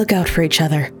 Look out for each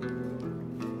other.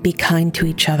 Be kind to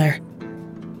each other.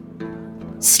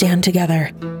 Stand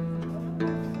together.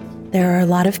 There are a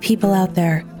lot of people out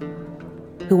there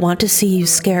who want to see you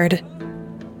scared,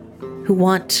 who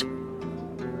want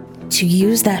to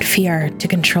use that fear to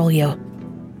control you.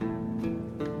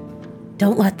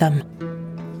 Don't let them.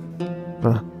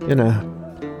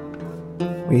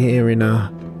 We here in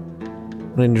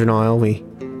Indran Isle,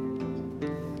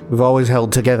 we've always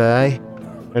held together, eh?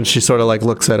 And she sort of like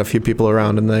looks at a few people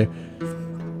around, and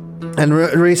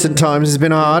recent times has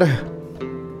been hard,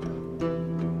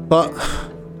 but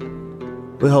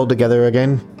we hold together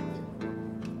again.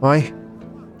 Why?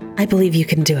 I believe you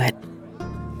can do it.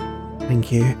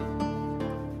 Thank you.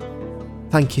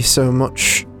 Thank you so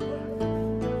much.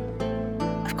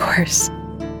 Of course.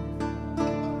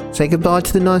 Say goodbye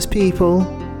to the nice people,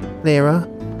 Lyra.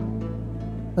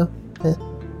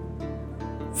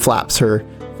 Flaps her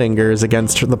fingers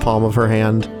against the palm of her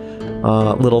hand.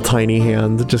 Little tiny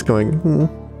hand, just going.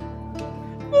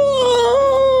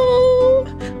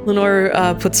 Lenore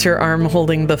puts her arm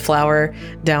holding the flower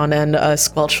down, and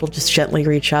Squelch will just gently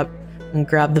reach up and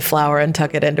grab the flower and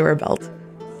tuck it into her belt.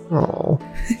 Oh.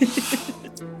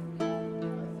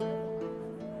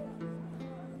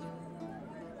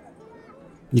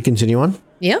 You continue on?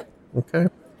 Yeah. Okay.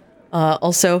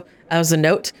 Also, as a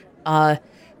note,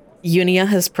 Unia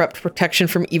has prepped protection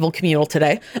from evil communal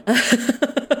today.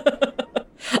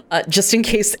 Just in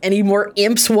case any more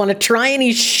imps want to try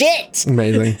any shit.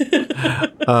 Amazing.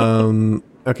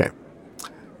 Okay.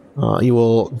 You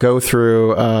will go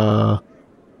through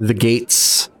the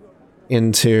gates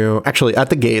into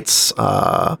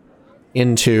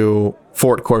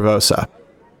Fort Korvosa,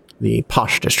 the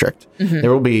posh district. Mm-hmm.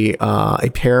 There will be a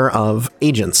pair of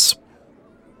agents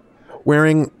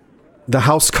wearing the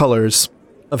house colors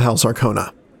of House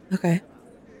Arcona. Okay.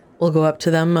 We'll go up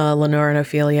to them, Lenore and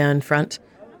Ophelia in front,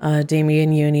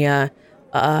 Damien, Unia,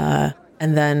 and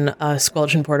then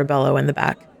Squelch and Portobello in the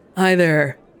back. Hi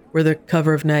there. We're the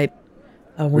Cover of Night.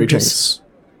 We're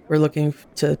looking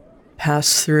to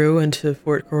pass through into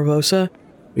Fort Korvosa.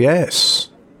 Yes.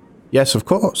 Yes, of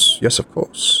course. Yes, of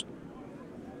course.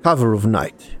 Cover of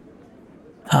Night.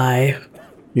 Hi.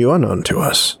 You are known to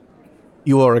us.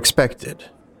 You are expected.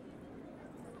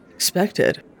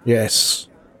 Expected? Yes.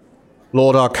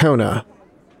 Lord Arcona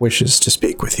wishes to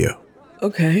speak with you.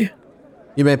 Okay.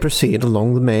 You may proceed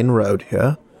along the main road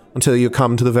here until you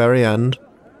come to the very end,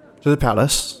 to the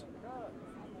palace.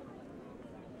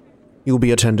 You will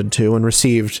be attended to and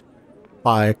received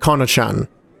by Karnachan.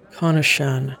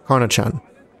 Karnachan,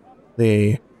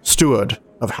 the steward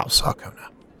of House Arcona.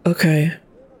 Okay.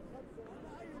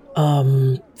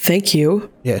 Thank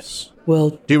you. Yes.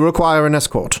 Well, do you require an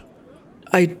escort?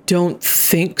 I don't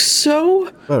think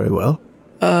so. Very well.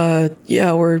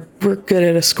 Yeah, we're good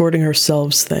at escorting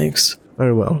ourselves, thanks.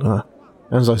 Very well.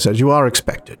 As I said, you are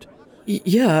expected.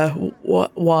 Yeah.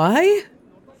 Why?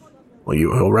 Well,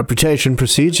 your reputation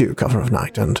precedes you, Cover of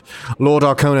Night, and Lord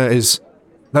Arcona is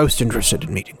most interested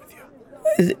in meeting with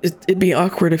you. It'd be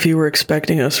awkward if you were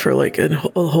expecting us for like a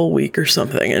whole week or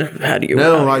something, and had you...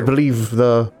 No, I believe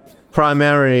the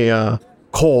primary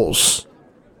cause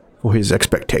for his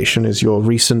expectation is your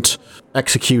recent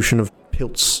execution of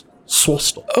Pilz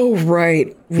Swastel. Oh,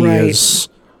 right. He is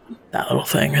that little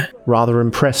thing. Rather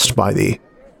impressed by the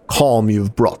calm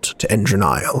you've brought to Indran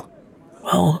Isle.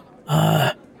 Well,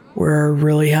 we're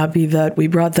really happy that we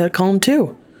brought that calm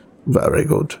too. Very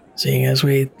good. Seeing as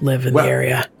we live in the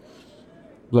area.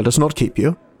 Let us not keep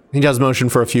you. He does motion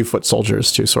for a few foot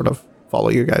soldiers to sort of follow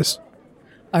you guys.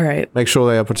 All right. Make sure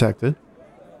they are protected.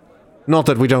 Not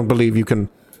that we don't believe you can't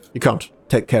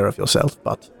take care of yourself,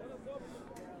 but...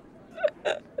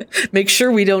 Make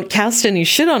sure we don't cast any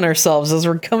shit on ourselves as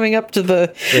we're coming up to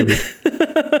the...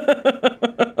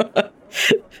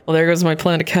 Well, there goes my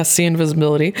plan to cast the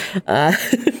invisibility. All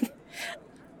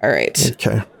right.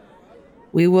 Okay.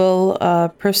 We will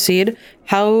proceed.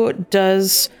 How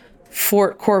does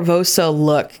Fort Korvosa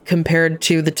look compared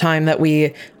to the time that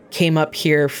we came up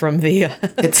here from the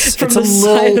It's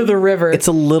side of the river. It's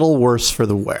a little worse for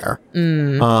the wear.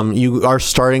 You are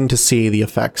starting to see the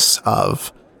effects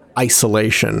of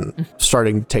isolation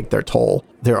starting to take their toll.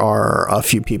 There are a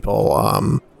few people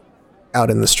out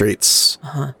in the streets.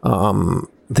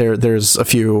 There's a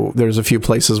few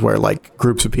places where like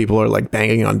groups of people are like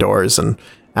banging on doors and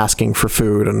asking for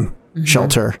food and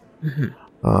shelter.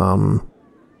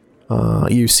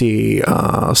 You see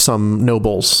some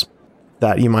nobles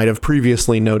that you might have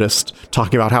previously noticed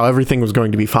talking about how everything was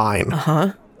going to be fine.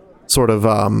 Sort of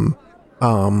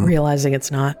realizing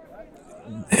it's not.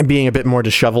 Being a bit more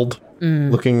disheveled,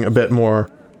 looking a bit more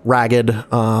ragged,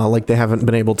 like they haven't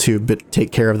been able to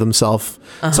take care of themselves.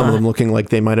 Some of them looking like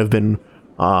they might have been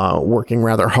working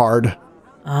rather hard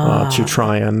to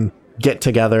try and get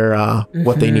together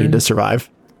what they need to survive.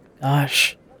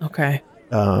 Gosh. Okay.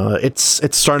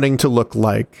 It's starting to look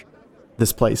like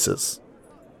this place is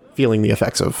feeling the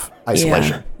effects of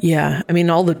isolation. Yeah. I mean,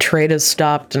 all the trade has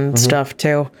stopped and stuff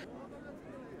too.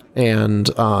 And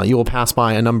you will pass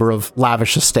by a number of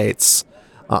lavish estates,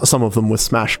 some of them with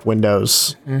smashed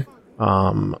windows,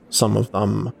 some of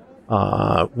them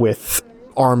with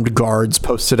armed guards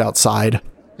posted outside.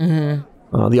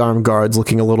 The armed guards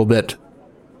looking a little bit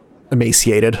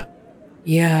emaciated.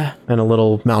 Yeah. And a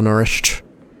little malnourished.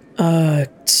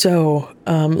 So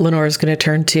Lenore's going to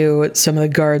turn to some of the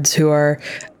guards who are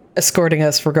escorting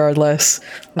us regardless.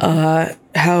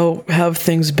 How have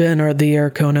things been? Are the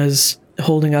Arconas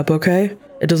holding up okay?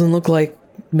 It doesn't look like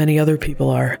many other people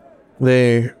are.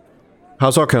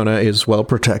 House Arcona is well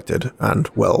protected and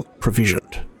well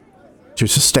provisioned to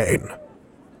sustain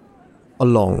a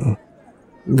long.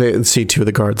 They see two of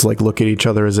the guards like look at each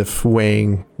other as if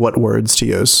weighing what words to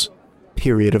use.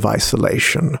 Period of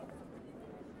isolation.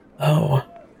 Oh.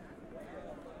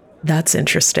 That's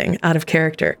interesting. Out of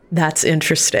character. That's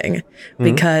interesting.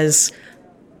 Because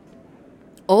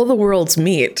all the Worlds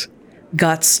Meet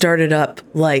got started up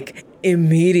like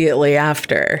immediately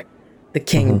after the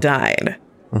king died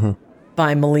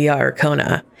by Malia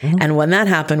Arcona. And when that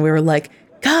happened, we were like,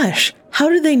 gosh, how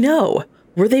did they know?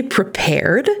 Were they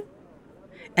prepared?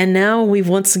 And now we've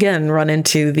once again run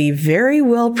into the very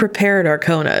well prepared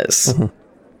Arconas.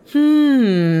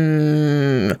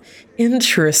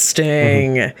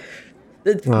 Interesting.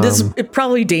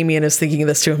 Probably Damien is thinking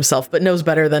this to himself, but knows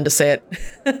better than to say it.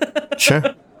 Sure.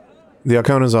 The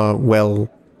Arconas are well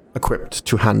equipped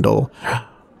to handle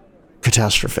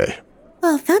catastrophe.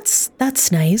 Well, that's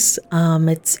nice.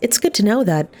 It's good to know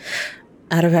that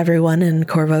out of everyone in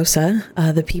Korvosa,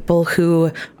 the people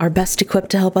who are best equipped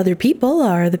to help other people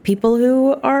are the people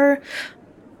who are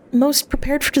most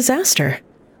prepared for disaster.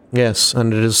 Yes,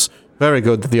 and it is very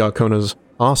good that the Arconas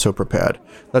are so prepared.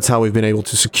 That's how we've been able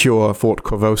to secure Fort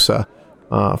Korvosa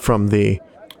from the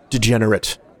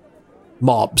degenerate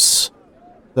mobs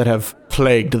that have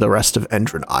plagued the rest of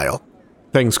Endrin Isle.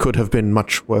 Things could have been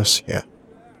much worse here,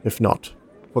 if not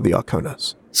for the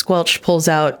Arconas. Squelch pulls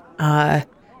out the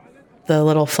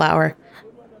little flower.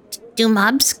 Do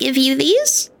mobs give you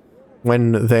these?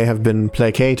 When they have been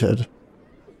placated,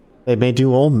 they may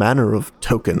do all manner of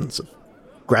tokens of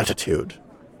gratitude.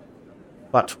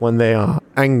 But when they are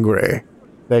angry,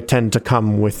 they tend to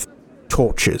come with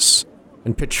torches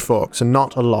and pitchforks and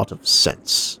not a lot of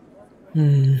sense.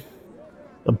 They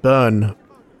burn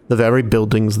the very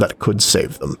buildings that could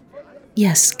save them.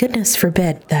 Yes, goodness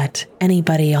forbid that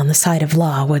anybody on the side of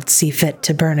law would see fit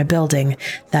to burn a building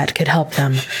that could help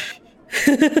them.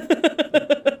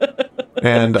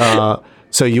 And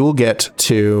so you will get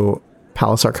to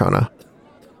Palace Arcona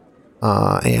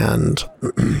and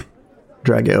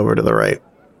drag it over to the right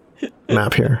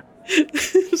map here.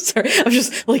 Sorry, I'm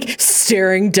just like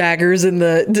staring daggers in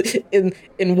the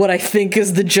in what I think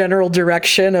is the general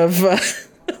direction of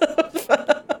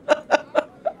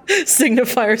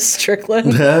Signifier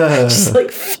Strickland. Just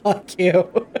like, fuck you.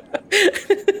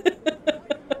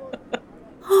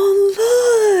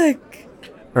 Oh, look.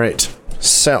 All right,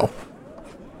 so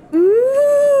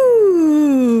Ooh.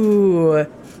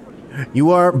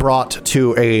 you are brought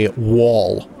to a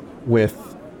wall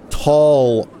with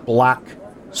tall black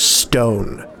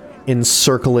stone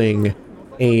encircling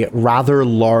a rather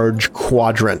large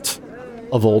quadrant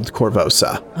of Old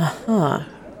Korvosa.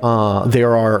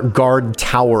 There are guard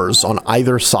towers on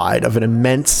either side of an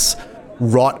immense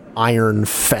wrought iron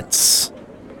fence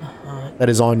that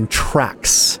is on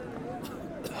tracks.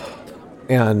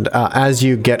 And as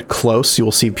you get close,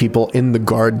 you'll see people in the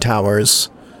guard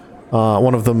towers.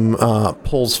 One of them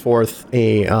pulls forth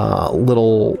a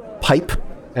little pipe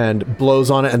and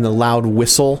blows on it, and the loud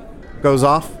whistle goes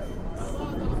off.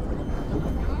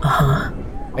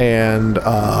 And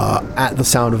at the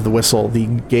sound of the whistle, the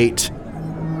gate,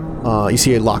 you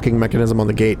see a locking mechanism on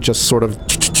the gate just sort of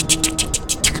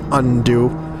undo,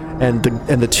 and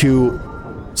the two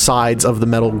sides of the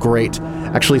metal grate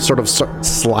actually sort of start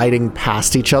sliding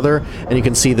past each other, and you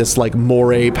can see this like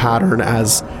moire pattern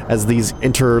as these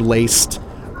interlaced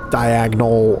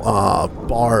diagonal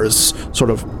bars sort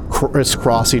of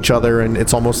crisscross each other, and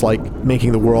it's almost like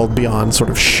making the world beyond sort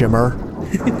of shimmer.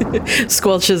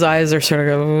 Squelch's eyes are sort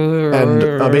of...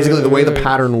 And basically the way the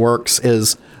pattern works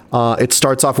is it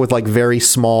starts off with like very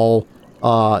small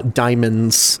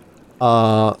diamonds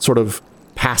sort of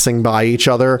passing by each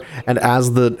other, and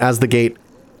as the gate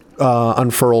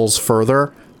unfurls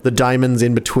further, the diamonds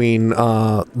in between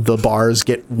the bars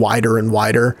get wider and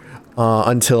wider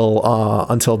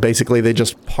until basically they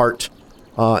just part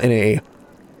in a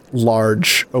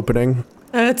large opening.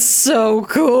 That's so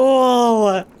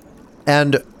cool.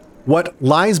 And what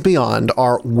lies beyond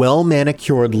are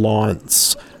well-manicured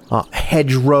lawns,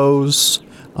 hedgerows,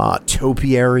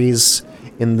 topiaries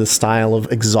in the style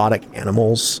of exotic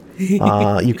animals.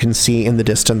 You can see in the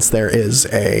distance there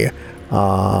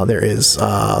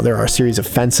are a series of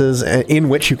fences in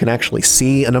which you can actually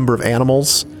see a number of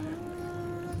animals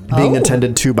being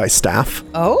attended to by staff.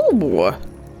 Oh.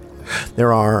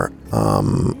 There are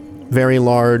very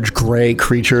large gray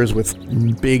creatures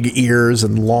with big ears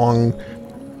and long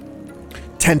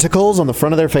tentacles on the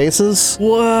front of their faces.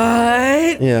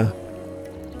 What? Yeah.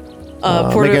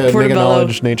 Make a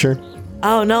knowledge nature.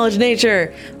 Oh, knowledge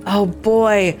nature. Oh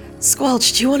boy.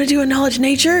 Squelch, do you want to do a knowledge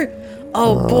nature?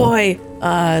 Oh boy.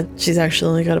 She's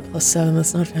actually only got a +7.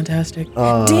 That's not fantastic.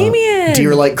 Damien!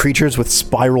 Deer-like creatures with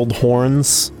spiraled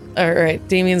horns. All right,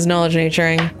 Damien's knowledge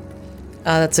naturing.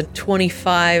 That's a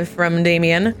 25 from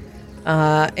Damien.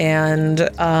 And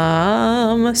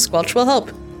Squelch will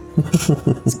help.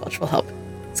 Squelch will help.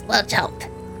 Squelch help.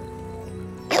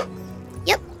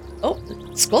 Yep. Oh,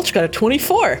 Squelch got a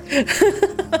 24.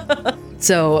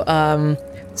 So,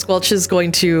 Squelch is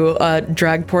going to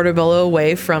drag Portobello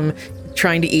away from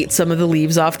trying to eat some of the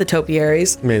leaves off the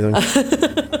topiaries. Amazing.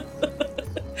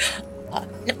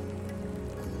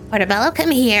 Portobello,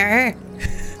 come here.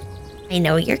 I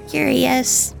know you're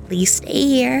curious. Please stay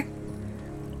here.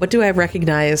 What do I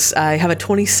recognize? I have a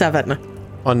 27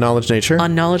 On knowledge nature?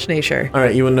 on knowledge nature. All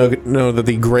right, you will know that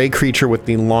the gray creature with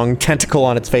the long tentacle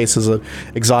on its face is an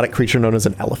exotic creature known as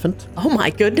an elephant. Oh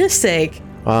my goodness sake.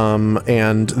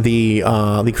 And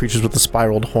the creatures with the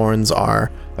spiraled horns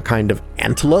are a kind of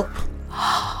antelope.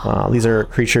 These are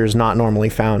creatures not normally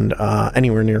found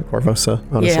anywhere near Korvosa,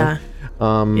 honestly. Yeah.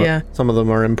 Yeah. Some of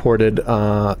them are imported.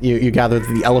 You gather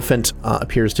that the elephant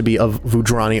appears to be of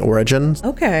Vudrani origin.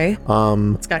 Okay.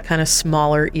 It's got kind of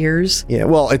smaller ears. Yeah,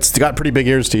 well, it's got pretty big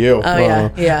ears to you.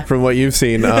 Oh, yeah. From what you've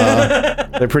seen,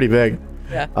 they're pretty big.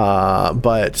 Yeah.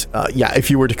 But if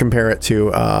you were to compare it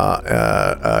to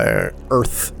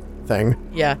Earth thing,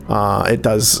 Yeah. it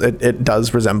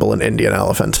does resemble an Indian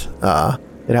elephant.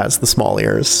 It has the small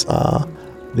ears,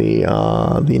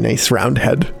 the nice round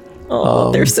head.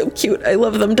 Oh, they're so cute. I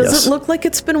love them. Does yes. it look like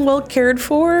it's been well cared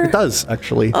for? It does,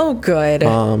 actually. Oh, good.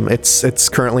 It's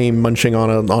currently munching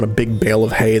on a big bale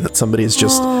of hay that somebody's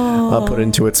just put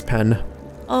into its pen.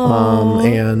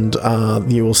 And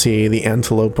you will see the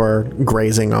antelope are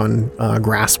grazing on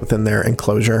grass within their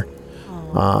enclosure.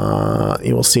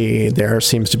 You will see there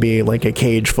seems to be like a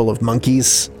cage full of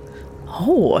monkeys.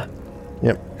 Oh.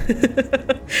 Yep.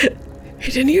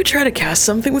 Hey, didn't you try to cast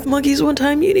something with monkeys one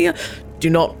time, Unia? Do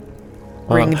not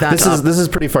bring that up. This is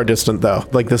pretty far distant though.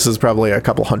 Like this is probably a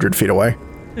couple 100 feet away.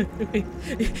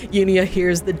 Unia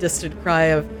hears the distant cry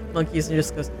of monkeys and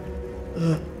just goes,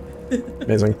 ugh.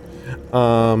 Amazing.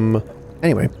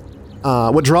 Anyway,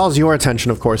 what draws your attention,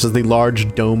 of course, is the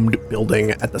large domed building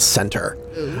at the center,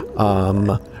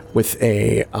 with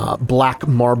a black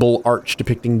marble arch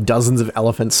depicting dozens of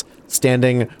elephants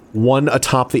standing one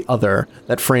atop the other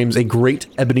that frames a great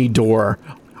ebony door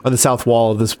on the south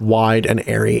wall of this wide and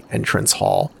airy entrance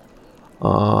hall.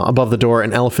 Above the door,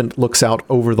 an elephant looks out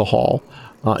over the hall.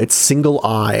 Its single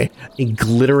eye, a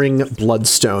glittering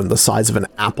bloodstone the size of an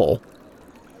apple.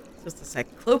 It's just a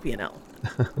cyclopean elf.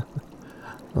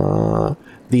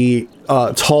 The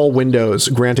tall windows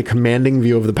grant a commanding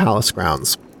view of the palace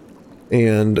grounds.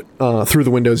 And through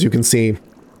the windows, you can see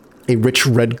a rich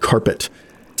red carpet,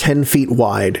 10 feet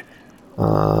wide.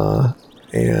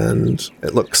 And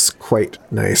it looks quite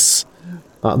nice.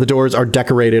 The doors are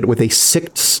decorated with a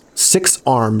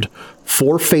six-armed,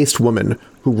 four-faced woman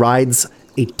who rides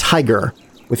a tiger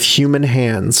with human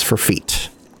hands for feet.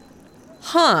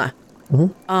 Huh.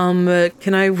 Mm-hmm.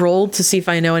 Can I roll to see if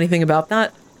I know anything about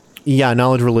that? Yeah,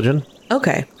 knowledge religion.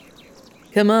 Okay.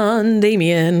 Come on,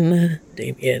 Damien.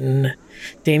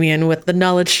 Damien with the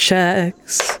knowledge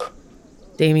checks.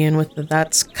 Damien with the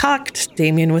that's cocked.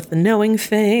 Damien with the knowing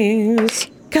things.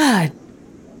 God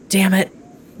damn it.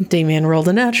 Damien rolled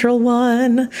a natural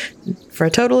 1 for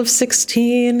a total of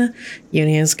 16.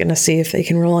 Unia's gonna see if they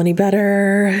can roll any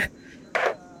better.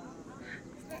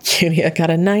 Unia got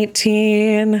a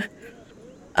 19.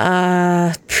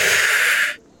 I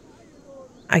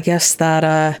guess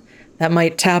that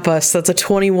might tap us. That's a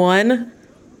 21.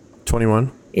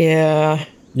 21. Yeah.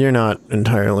 You're not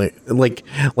entirely like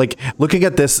looking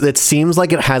at this, it seems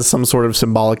like it has some sort of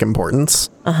symbolic importance.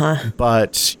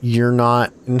 But you're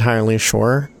not entirely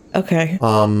sure. Okay.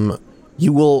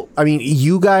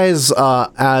 You guys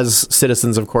as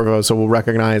citizens of Korvosa will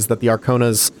recognize that the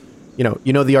Arconas, the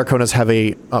Arconas have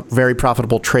a very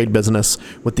profitable trade business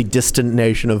with the distant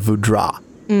nation of Vudra.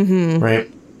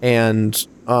 Right? And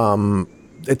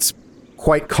it's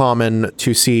quite common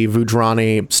to see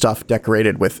Vudrani stuff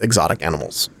decorated with exotic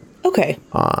animals. Okay.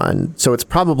 And so it's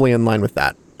probably in line with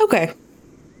that. Okay.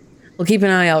 We'll keep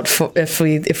an eye out for if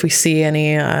we see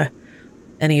any of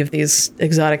these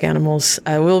exotic animals.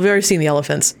 We'll have already seen the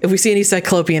elephants. If we see any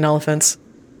cyclopean elephants.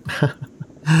 All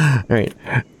right.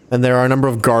 And there are a number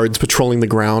of guards patrolling the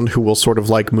ground who will sort of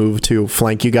like move to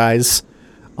flank you guys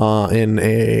in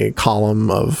a column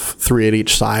of 3 at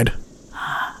each side.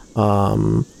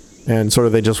 And sort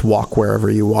of they just walk wherever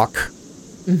you walk.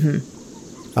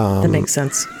 That makes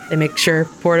sense. They make sure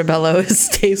Portobello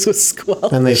stays with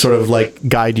Squelch. And they sort of like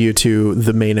guide you to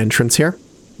the main entrance here.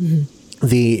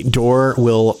 The door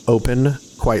will open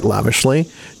quite lavishly.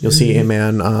 You'll see a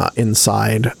man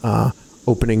inside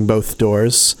opening both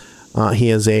doors.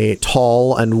 He is a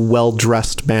tall and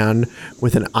well-dressed man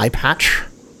with an eye patch.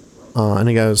 And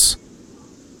he goes,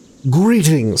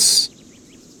 "Greetings,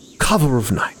 cover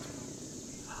of night.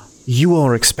 You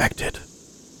are expected.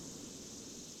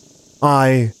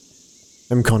 I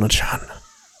am Kona-chan."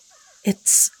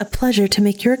 It's a pleasure to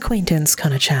make your acquaintance,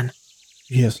 Kona-chan.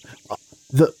 Yes.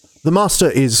 The master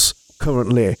is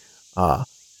currently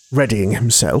readying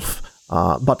himself,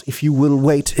 but if you will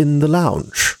wait in the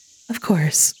lounge. Of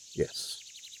course. Yes.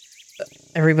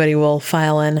 Everybody will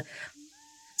file in.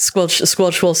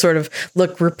 Squelch will sort of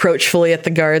look reproachfully at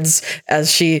the guards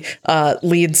as she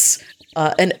leads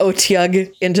an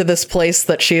Otyugh into this place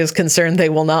that she is concerned they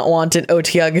will not want an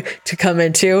Otyugh to come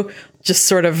into, just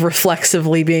sort of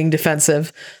reflexively being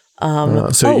defensive.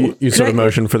 You sort of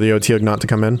motion for the Otyugh not to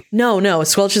come in? No.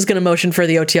 Squelch is going to motion for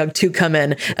the Otyugh to come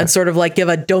in and sort of like give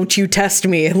a "don't you test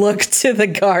me" look to the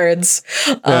guards.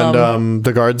 And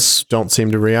the guards don't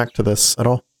seem to react to this at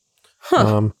all.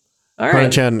 All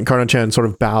right. Karna-chan sort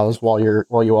of bows while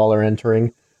you all are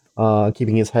entering,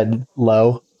 keeping his head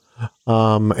low,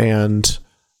 and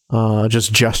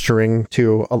just gesturing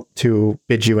to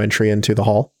bid you entry into the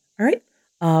hall. All right.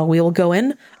 We will go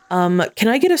in. Can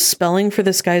I get a spelling for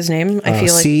this guy's name? I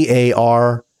feel like Carnonchan.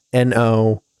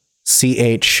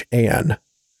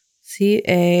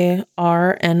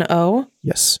 Carno.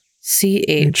 Yes.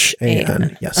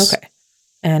 Chan. Yes. Okay.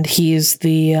 And he's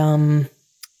the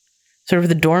sort of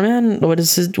the doorman. What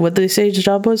did they say his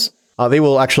job was? They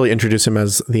will actually introduce him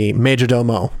as the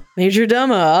Majordomo.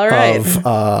 All right.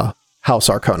 Of House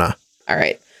Arcona. All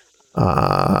right.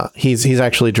 He's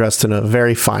actually dressed in a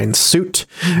very fine suit.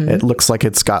 It looks like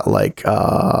it's got like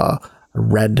a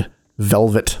red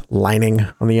velvet lining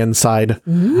on the inside,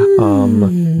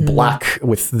 black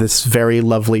with this very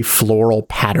lovely floral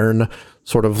pattern,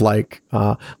 sort of like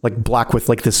black with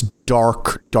like this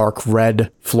dark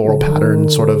red floral pattern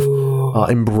sort of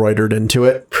embroidered into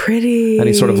it. Pretty. And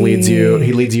he sort of leads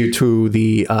you to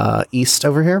the east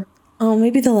over here. Oh,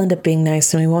 maybe they'll end up being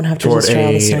nice and we won't have to toward destroy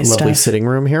all this nice lovely stuff. sitting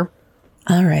room here.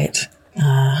 All right.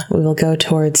 We will go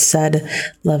towards said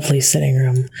lovely sitting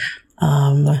room.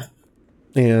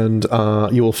 And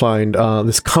you will find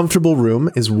this comfortable room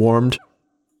is warmed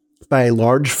by a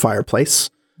large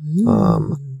fireplace.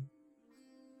 For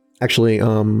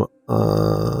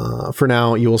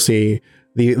now, you will see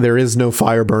there is no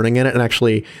fire burning in it, and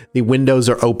actually the windows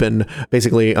are open,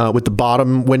 basically with the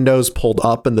bottom windows pulled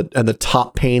up and the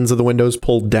top panes of the windows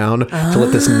pulled down to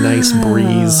let this nice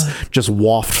breeze just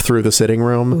waft through the sitting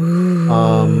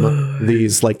room.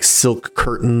 These like silk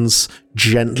curtains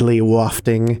gently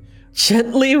wafting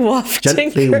curtains.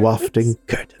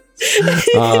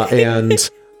 And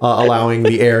allowing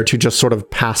the air to just sort of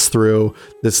pass through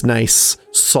this nice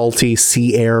salty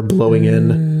sea air blowing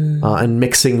in and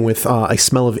mixing with a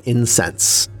smell of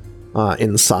incense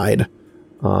inside.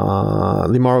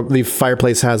 The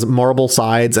fireplace has marble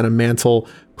sides and a mantle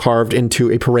carved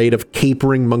into a parade of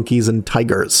capering monkeys and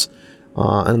tigers.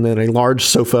 And then a large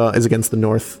sofa is against the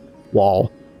north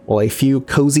wall, while a few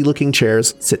cozy-looking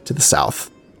chairs sit to the south.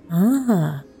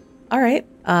 All right.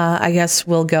 I guess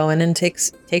we'll go in and take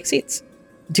seats.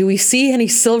 Do we see any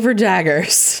silver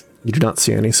daggers? You do not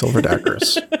see any silver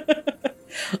daggers.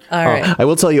 All right. I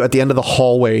will tell you at the end of the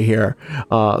hallway here.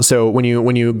 So when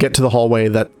you get to the hallway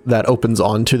that opens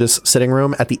onto this sitting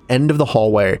room, at the end of the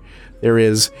hallway, there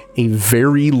is a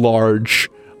very large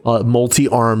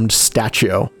multi-armed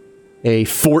statue. A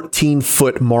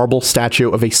 14-foot marble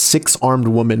statue of a 6-armed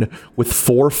woman with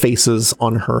 4 faces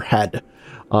on her head.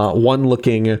 One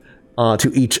looking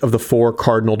to each of the 4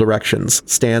 cardinal directions,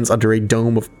 stands under a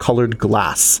dome of colored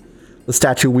glass. The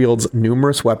statue wields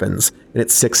numerous weapons in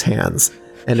its 6 hands,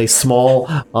 and a small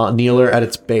kneeler at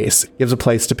its base gives a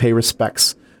place to pay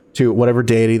respects to whatever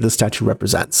deity the statue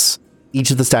represents. Each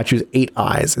of the statue's 8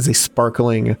 eyes is a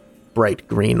sparkling, bright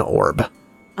green orb.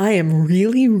 I am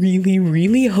really, really,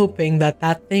 really hoping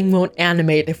that thing won't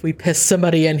animate if we piss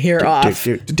somebody in here off.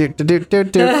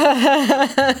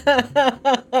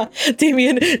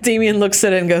 Damien looks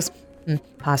at it and goes,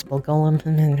 possible golem.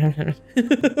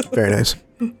 Very nice.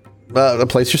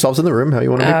 Place yourselves in the room. How you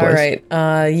want to make place? All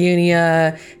right.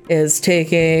 Unia is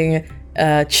taking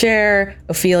a chair.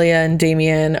 Ophelia and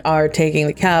Damien are taking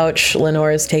the couch.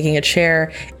 Lenore is taking a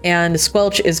chair. And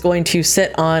Squelch is going to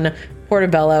sit on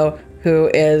Portobello,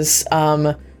 who is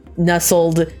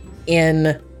nestled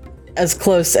in as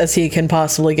close as he can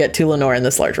possibly get to Lenore in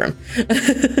this large room.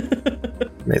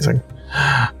 Amazing.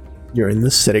 You're in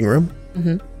the sitting room.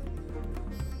 Mm-hmm.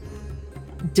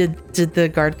 Did the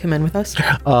guard come in with us?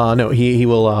 No, he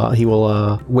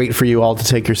will wait for you all to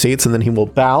take your seats, and then he will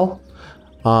bow,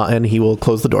 and he will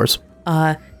close the doors.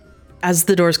 As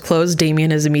the doors close,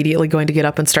 Damien is immediately going to get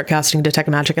up and start casting Detect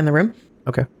Magic in the room.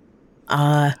 Okay.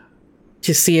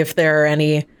 To see if there are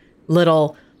any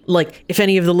little, like, if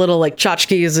any of the little, like,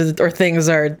 tchotchkes or things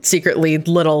are secretly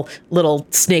little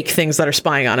snake things that are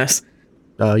spying on us.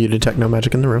 You detect no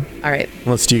magic in the room. All right.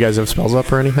 Unless, do you guys have spells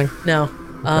up or anything? No.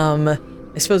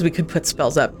 I suppose we could put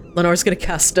spells up. Lenore's going to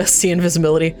cast See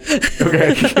Invisibility.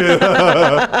 Okay.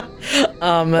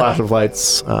 Flash of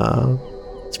lights.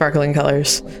 Sparkling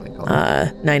colors.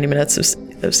 90 minutes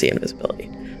of See Invisibility.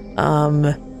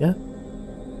 Yeah.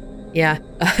 Yeah,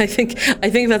 I think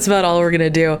that's about all we're gonna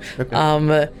do.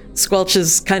 Okay. Squelch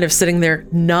is kind of sitting there,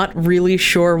 not really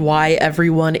sure why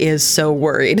everyone is so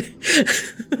worried.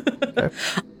 Okay.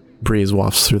 Breeze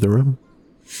wafts through the room.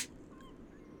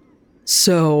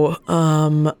 So,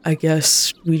 I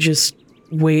guess we just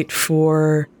wait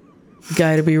for the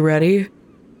guy to be ready.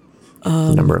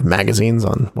 A number of magazines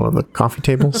on one of the coffee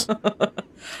tables.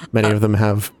 Many of them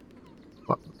have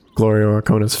Gloria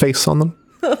Arcona's face on them.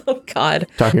 Oh, God.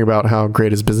 Talking about how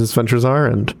great his business ventures are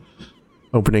and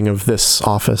opening of this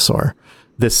office or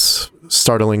this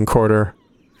startling quarter,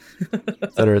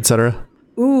 et cetera, et cetera.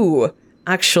 Ooh,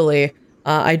 actually,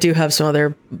 I do have some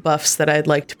other buffs that I'd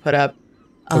like to put up.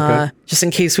 Okay. Just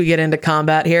in case we get into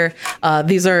combat here.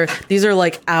 These are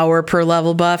like hour per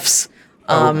level buffs.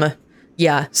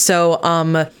 Yeah. So,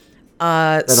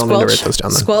 Squelch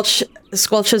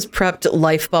has prepped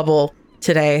Life Bubble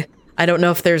today. I don't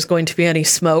know if there's going to be any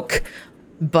smoke,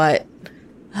 but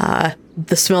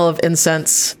the smell of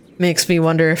incense makes me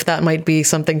wonder if that might be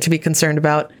something to be concerned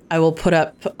about. I will put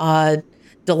up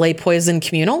Delay Poison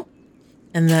Communal,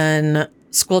 and then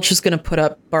Squelch is going to put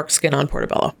up Bark Skin on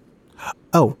Portobello.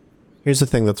 Oh, here's the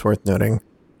thing that's worth noting.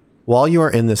 While you are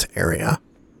in this area,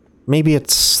 maybe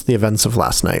it's the events of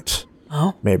last night.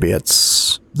 Oh. Maybe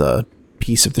it's the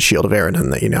piece of the Shield of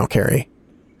Aridin that you now carry.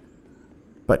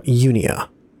 But Unia.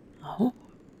 Oh.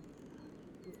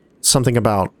 Something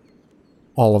about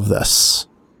all of this.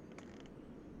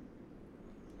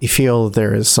 You feel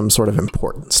there is some sort of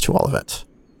importance to all of it.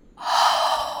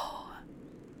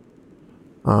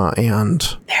 And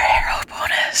Their hero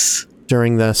bonus.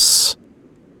 during this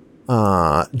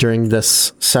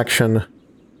section,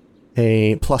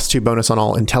 a +2 bonus on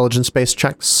all intelligence-based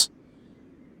checks.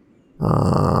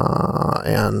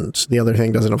 And the other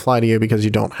thing doesn't apply to you because you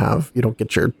don't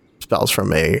get your spells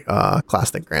from a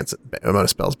class that grants a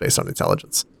bonus spells based on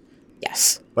intelligence.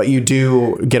 Yes. But you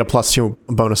do get a +2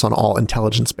 bonus on all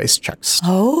intelligence-based checks.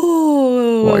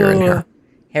 Oh. While you're in here.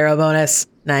 Hero bonus.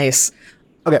 Nice.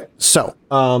 Okay, so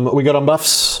we good on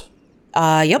buffs?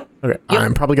 Yep. Okay, Yep.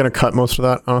 I'm probably going to cut most of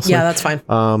that, honestly. Yeah, that's fine.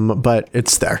 But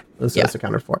it's there. It's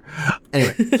accounted for.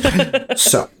 Anyway,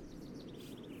 so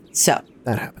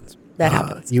that happens. That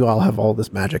happens. You all have all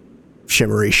this magic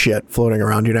shimmery shit floating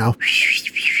around you now.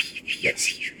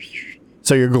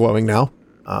 So you're glowing now.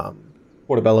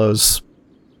 Portobello's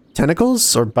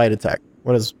tentacles or bite attack?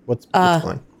 What's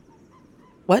going?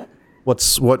 What?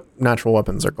 What natural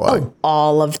weapons are glowing?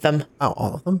 All of them. Oh,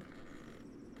 all of them?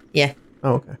 Yeah.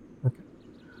 Oh, okay.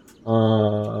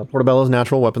 Portobello's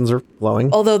natural weapons are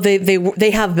glowing. Although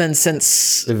they have been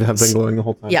since... They have been glowing the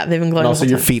whole time. Yeah, they've been glowing and also the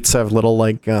whole your time. feet have little,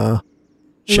 like,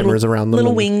 shimmers around them.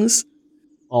 Little wings.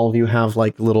 All of you have,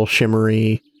 like, little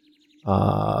shimmery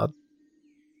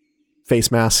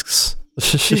face masks.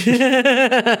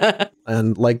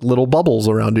 And, like, little bubbles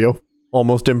around you.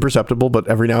 Almost imperceptible, but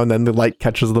every now and then the light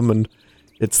catches them, and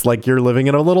it's like you're living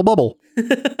in a little bubble.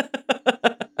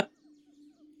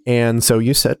 And so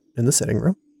you sit in the sitting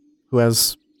room. Who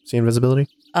has see invisibility?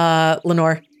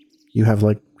 Lenore. You have,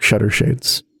 like, shutter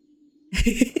shades.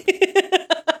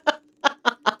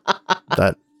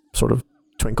 That sort of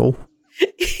twinkle.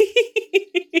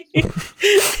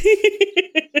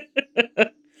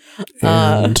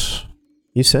 And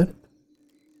you sit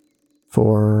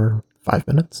for 5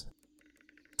 minutes.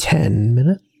 10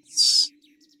 minutes.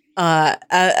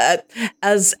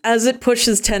 As it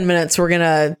pushes 10 minutes, we're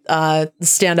gonna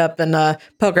stand up and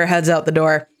poke our heads out the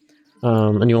door.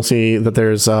 And you'll see that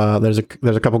there's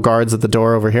a couple guards at the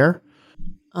door over here.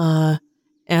 And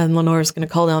Lenore's gonna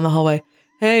call down the hallway.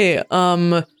 Hey,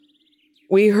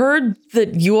 we heard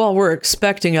that you all were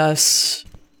expecting us.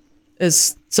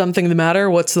 Is something the matter?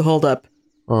 What's the holdup?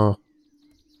 The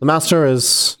master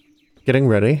is getting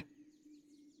ready.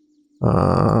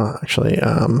 Actually,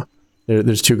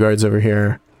 there's 2 guards over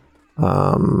here.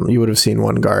 You would have seen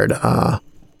one guard.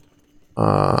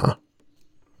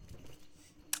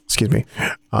 Excuse me.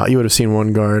 You would have seen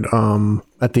one guard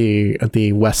at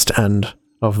the west end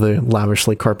of the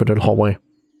lavishly carpeted hallway.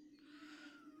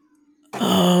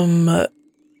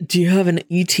 Do you have an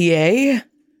ETA?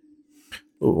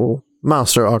 Ooh.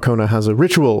 Master Arcona has a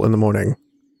ritual in the morning,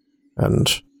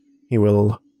 and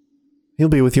he'll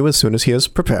be with you as soon as he is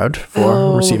prepared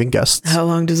for receiving guests. How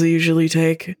long does it usually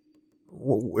take?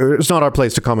 It's not our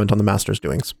place to comment on the master's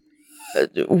doings.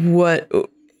 What?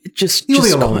 Just He'll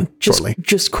be alone shortly.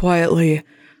 Just quietly.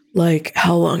 Like,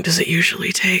 how long does it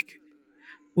usually take?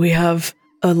 We have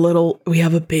a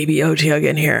baby Otyugh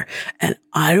in here, and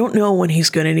I don't know when he's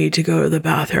going to need to go to the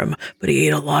bathroom, but he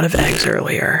ate a lot of eggs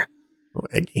earlier. Oh,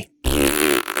 Eggy.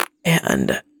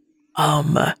 And,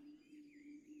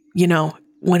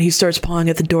 when he starts pawing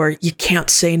at the door, you can't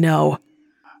say no.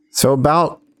 So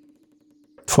about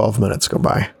 12 minutes go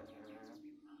by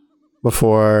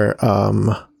before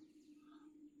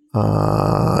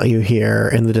you hear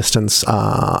in the distance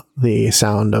the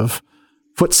sound of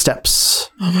footsteps.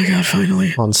 Oh my god,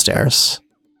 finally. On stairs.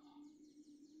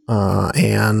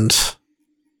 And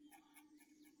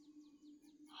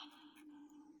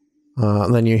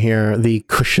then you hear the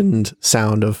cushioned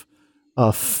sound of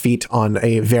feet on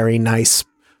a very nice,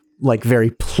 like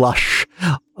very plush,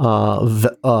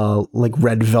 like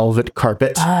red velvet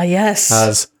carpet. Yes.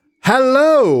 As,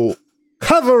 hello,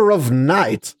 cover of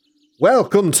night.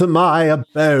 Welcome to my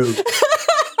abode.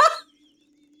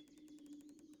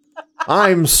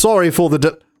 I'm sorry for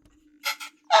the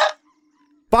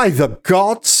by the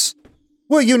gods,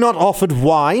 were you not offered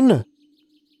wine?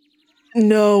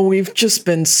 No, we've just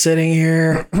been sitting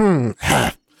here.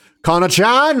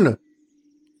 Kana-chan!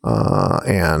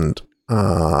 And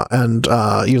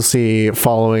you'll see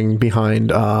following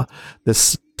behind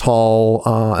this tall,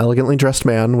 elegantly dressed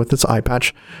man with this eye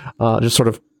patch, just sort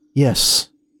of, yes.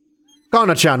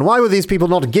 Kana-chan, why were these people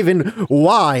not given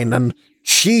wine and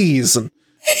cheese? And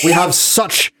we have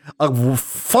such a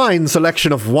fine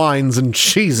selection of wines and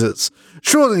cheeses.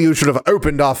 Surely you should have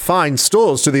opened our fine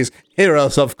stores to these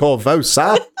heroes of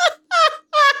Korvosa.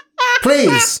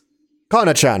 Please,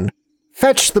 Kana-chan,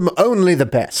 fetch them only the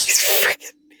best.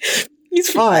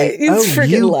 He's I owe freaking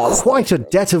you lost. quite a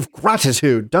debt of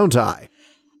gratitude, don't I?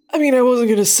 I mean, I wasn't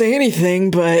going to say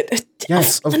anything, but...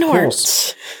 Yes, of Lenore.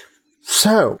 course.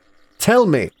 So, tell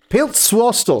me,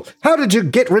 Piltzwostel, how did you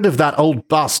get rid of that old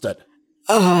bastard?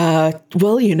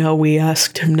 Well, we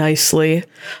asked him nicely,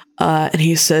 and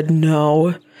he said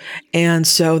no. And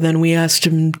so then we asked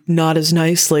him not as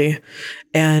nicely,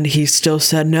 and he still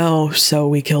said no, so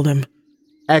we killed him.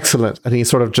 Excellent. And he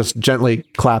sort of just gently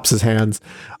claps his hands.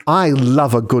 I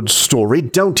love a good story,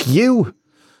 don't you?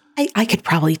 I could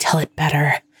probably tell it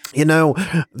better.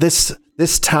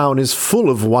 This town is full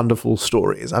of wonderful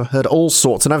stories. I've heard all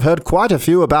sorts, and I've heard quite a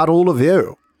few about all of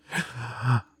you.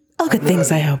 All good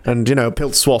things, I hope. And,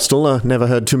 Piltzwostel, never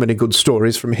heard too many good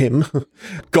stories from him.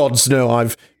 Gods know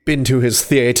I've been to his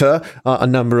theater a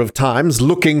number of times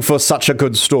looking for such a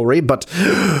good story, but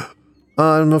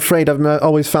I'm afraid I've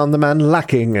always found the man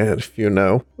lacking, if you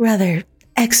know. Rather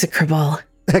execrable.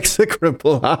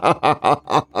 Execrable.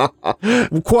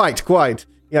 Quite.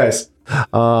 Yes.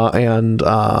 And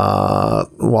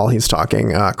while he's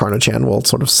talking, Karna-chan will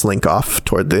sort of slink off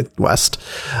toward the west.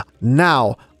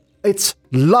 Now, it's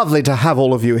lovely to have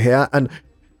all of you here, and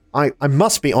I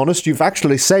must be honest, you've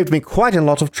actually saved me quite a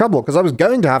lot of trouble, because I was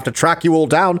going to have to track you all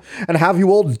down and have you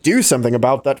all do something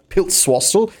about that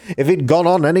Pilzswastel if it'd gone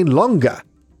on any longer.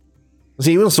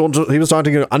 He was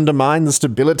starting to undermine the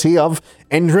stability of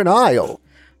Endrin Isle.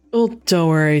 Well, don't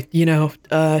worry.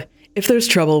 If there's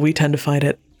trouble, we tend to find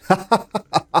it.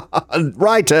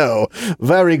 Righto.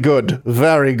 Very good.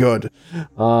 Very good.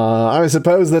 I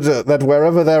suppose that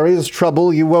wherever there is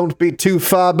trouble, you won't be too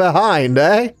far behind,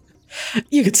 eh?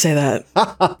 You could say that.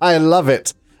 I love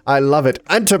it. I love it.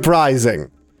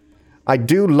 Enterprising. I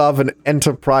do love an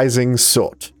enterprising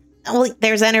sort. Well,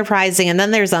 there's enterprising and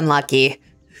then there's unlucky.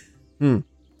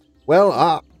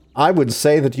 Well, I would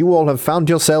say that you all have found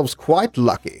yourselves quite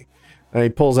lucky. And he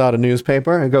pulls out a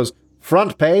newspaper and goes,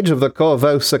 front page of the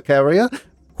Corvosa Carrier.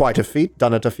 Quite a feat.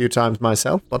 Done it a few times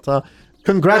myself, but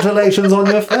congratulations on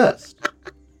your first.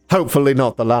 Hopefully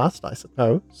not the last, I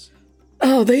suppose.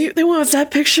 Oh, they went with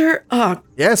that picture? Oh.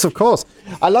 Yes, of course.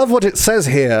 I love what it says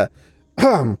here.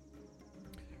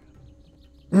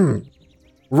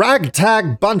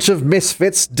 Ragtag bunch of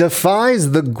misfits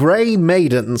defies the Grey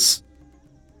Maidens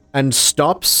and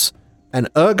stops an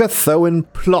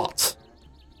Ergothoan plot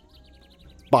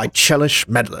by Chelish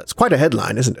Meddler. It's quite a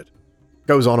headline, isn't it?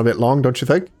 Goes on a bit long, don't you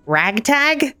think?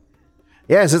 Ragtag?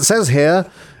 Yes, it says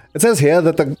here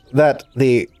that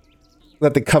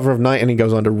the cover of Night, and he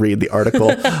goes on to read the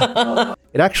article.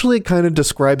 It actually kind of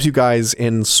describes you guys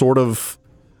in sort of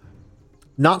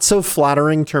not so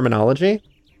flattering terminology.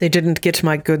 They didn't get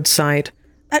my good side.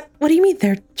 What do you mean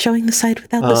they're showing the side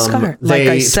without the scar? Like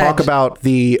I said. They talk about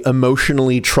the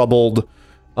emotionally troubled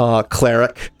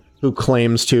cleric who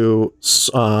claims to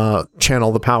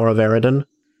channel the power of Eridan.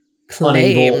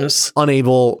 Claims.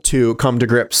 Unable to come to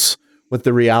grips with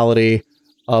the reality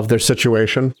of their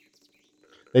situation.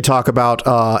 They talk about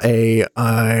a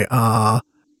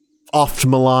oft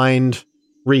maligned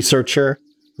researcher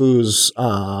whose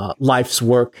life's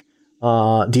work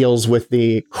deals with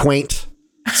the quaint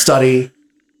study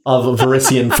of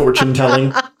Varisian fortune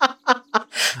telling.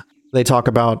 They talk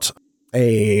about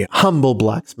a humble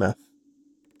blacksmith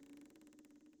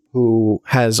who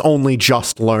has only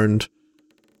just learned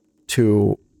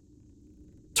to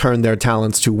turn their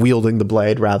talents to wielding the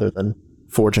blade rather than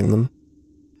forging them.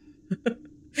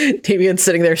 Damien's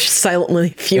sitting there silently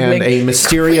fuming. And a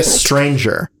mysterious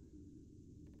stranger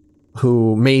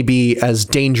who may be as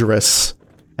dangerous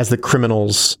as the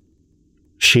criminals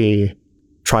she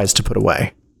tries to put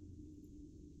away.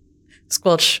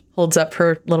 Squelch holds up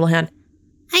her little hand.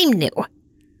 I'm new.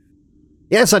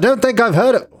 Yes, I don't think I've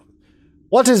heard it.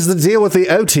 What is the deal with the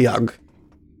Otyugh?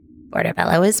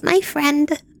 Portobello is my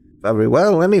friend. Very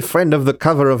well. Any friend of the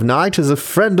cover of Night is a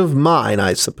friend of mine,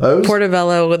 I suppose.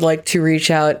 Portobello would like to reach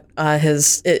out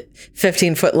his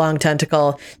 15-foot long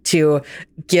tentacle to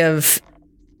give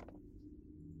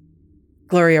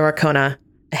Gloria Arcona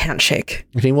a handshake.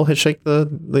 He will shake the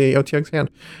Otyugh's hand.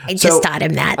 I just taught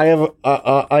him that. I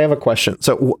have a question.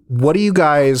 So, what do you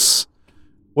guys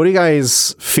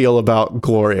feel about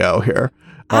Glorio here?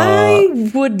 I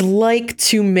would like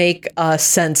to make a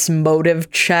sense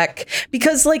motive check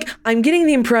because, I'm getting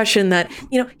the impression that,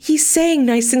 he's saying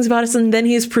nice things about us and then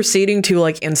he's proceeding to,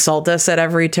 insult us at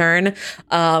every turn.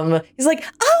 He's like,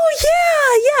 oh,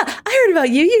 yeah, I heard about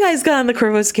you. You guys got on the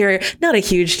Corvosa Carrier. Not a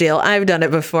huge deal. I've done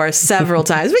it before several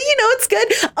times, but it's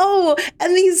good. Oh,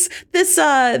 and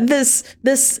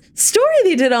this story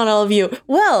they did on all of you.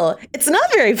 Well, it's not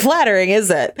very flattering,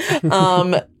 is it?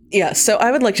 Yeah, so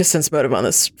I would like to sense motive on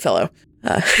this fellow.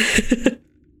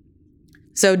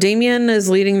 So Damien is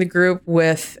leading the group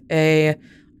with a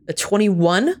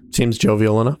 21. Seems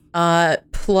jovial enough.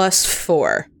 Plus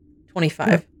 4. 25.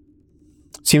 Yeah.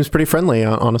 Seems pretty friendly,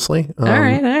 honestly. All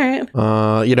right.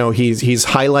 He's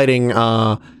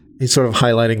highlighting... He's sort of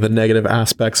highlighting the negative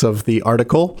aspects of the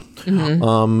article,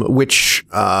 which,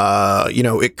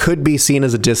 it could be seen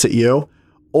as a diss at you,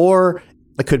 or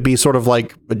it could be sort of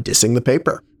like dissing the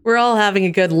paper. We're all having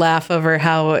a good laugh over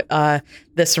how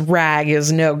this rag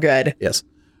is no good. Yes.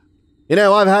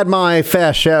 I've had my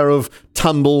fair share of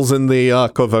tumbles in the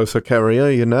Corvosa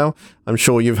Carrier, I'm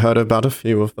sure you've heard about a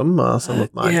few of them. Some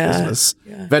of my business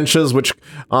ventures, which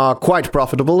are quite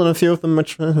profitable, and a few of them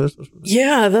which...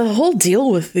 Yeah, the whole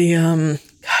deal with the,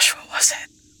 what was it?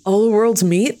 All the World's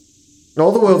Meat?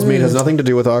 All the World's Meat has nothing to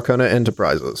do with Arcona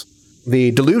Enterprises.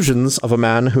 The delusions of a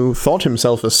man who thought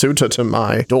himself a suitor to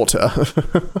my daughter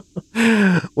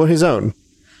were his own.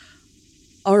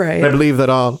 All right. I believe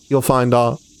that you'll find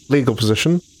our legal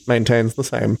position maintains the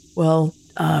same. Well,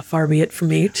 far be it from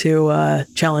me to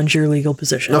challenge your legal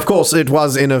position. Of course, it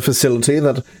was in a facility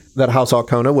that House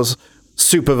Arcona was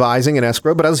supervising in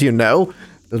escrow, but as you know,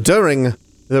 during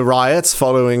the riots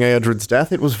following Eodred's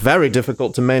death, it was very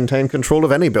difficult to maintain control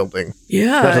of any building.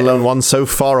 Yeah. Let alone one so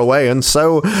far away and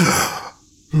so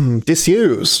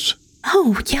disused.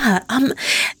 Oh, yeah.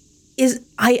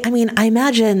 I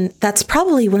imagine that's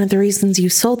probably one of the reasons you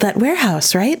sold that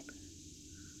warehouse, right?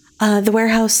 The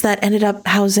warehouse that ended up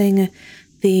housing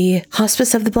the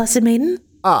Hospice of the Blessed Maiden?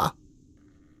 Ah.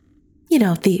 You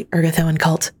know, the Ergothoan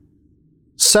cult.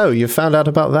 So, you found out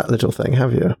about that little thing,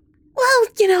 have you? Well,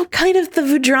 you know, kind of the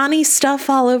Vudrani stuff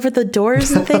all over the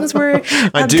doors and things were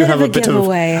a bit of a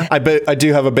giveaway. I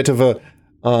do have a bit of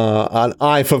an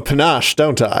eye for panache,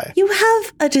 don't I? You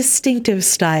have a distinctive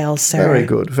style, sir. Very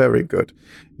good, very good.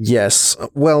 Yes.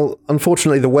 Well,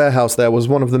 unfortunately, the warehouse there was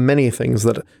one of the many things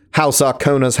that House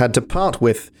Arconas had to part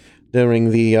with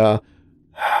during the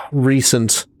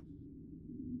recent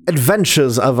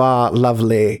adventures of our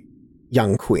lovely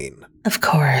young queen. Of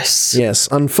course. Yes.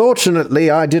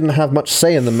 Unfortunately, I didn't have much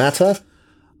say in the matter.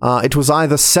 It was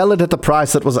either sell it at the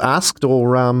price that was asked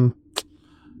or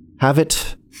have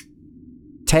it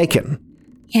taken.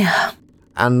 Yeah.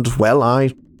 And, well,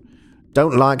 I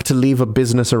don't like to leave a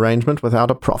business arrangement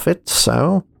without a profit,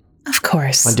 so Of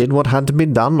course. I did what had to be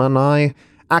done, and I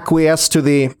acquiesced to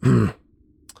the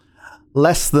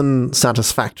less than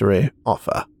satisfactory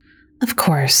offer. Of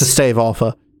course. To stave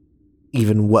offer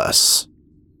even worse.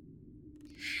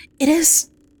 It is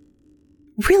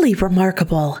really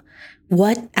remarkable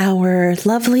what our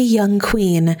lovely young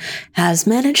queen has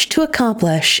managed to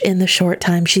accomplish in the short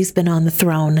time she's been on the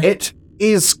throne. It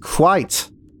is quite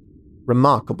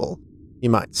remarkable, you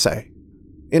might say.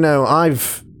 You know,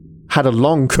 I've had a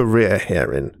long career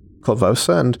here in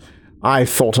Korvosa, and I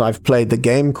thought I've played the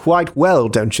game quite well,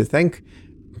 don't you think?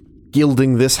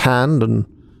 Gilding this hand and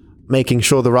making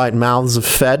sure the right mouths are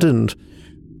fed and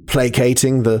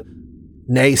placating the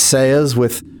naysayers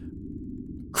with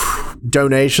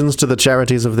donations to the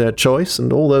charities of their choice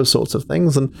and all those sorts of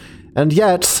things. And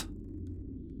yet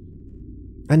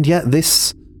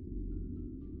this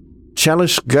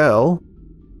Chelish girl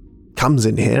comes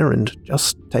in here and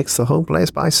just takes the whole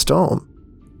place by storm.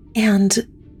 And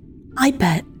I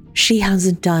bet she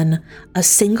hasn't done a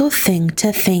single thing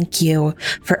to thank you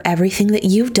for everything that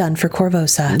you've done for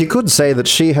Korvosa. You could say that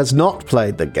she has not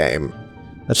played the game,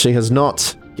 that she has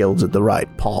not gilded the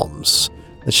right palms,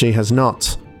 that she has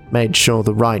not made sure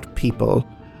the right people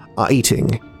are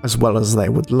eating as well as they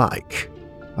would like.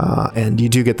 And you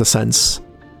do get the sense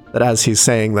that as he's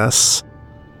saying this,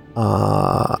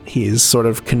 he is sort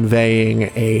of conveying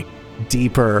a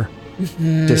deeper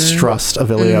distrust of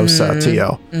Iliosa to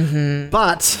you.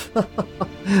 But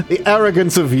the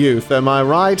arrogance of youth, am I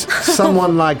right?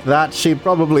 Someone like that, she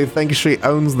probably thinks she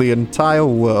owns the entire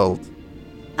world.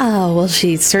 Oh, well,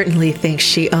 she certainly thinks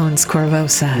she owns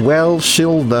Korvosa. Well,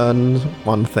 she'll learn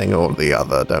one thing or the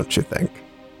other, don't you think?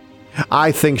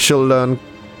 I think she'll learn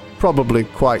probably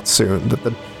quite soon that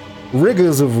the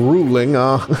rigors of ruling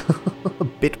are a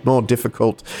bit more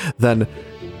difficult than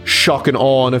shock and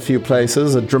awe in a few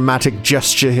places, a dramatic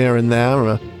gesture here and there,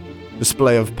 a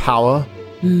display of power.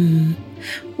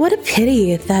 What a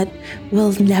pity that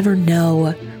we'll never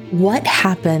know what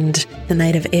happened the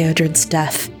night of Eodred's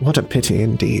death. What a pity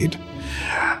indeed.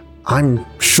 I'm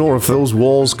sure if those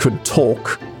walls could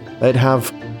talk, they'd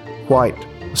have quite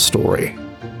a story.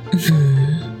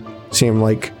 Seem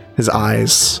like his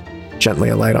eyes gently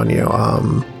alight on you.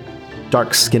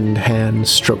 Dark-skinned hand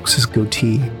strokes his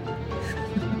goatee.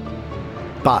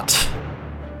 But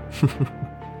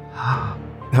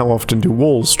how often do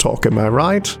walls talk, am I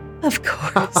right? Of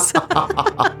course.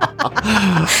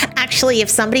 Actually, if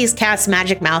somebody's cast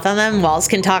magic mouth on them, walls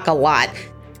can talk a lot.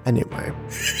 Anyway.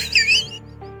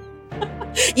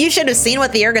 You should have seen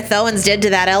what the Ergothoans did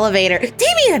to that elevator.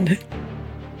 Damien!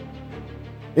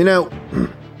 You know,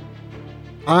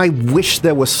 I wish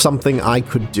there was something I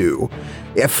could do.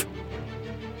 If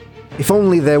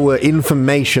only there were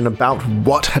information about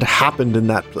what had happened in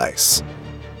that place.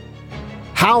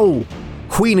 How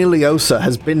Queen Iliosa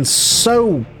has been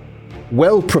so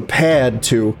well prepared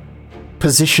to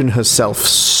position herself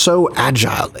so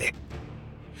agilely.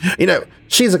 You know,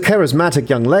 she's a charismatic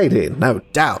young lady, no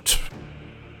doubt.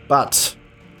 But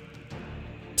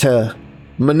to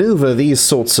maneuver these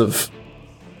sorts of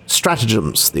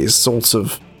stratagems, these sorts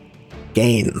of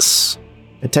gains,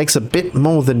 it takes a bit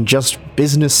more than just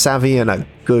business savvy and a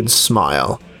good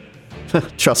smile.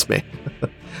 Trust me,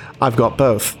 I've got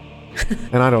both.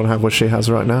 And I don't have what she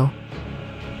has right now.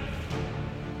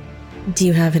 Do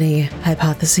you have any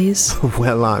hypotheses?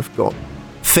 Well, I've got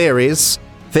theories.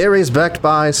 Theories backed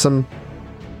by some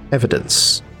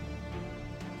evidence.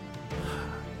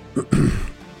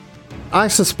 I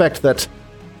suspect that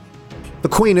the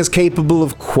Queen is capable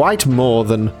of quite more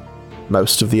than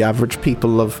most of the average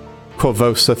people of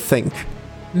Korvosa think.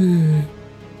 And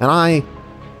I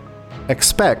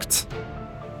expect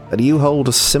that you hold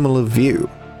a similar view.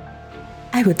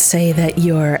 I would say that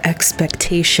your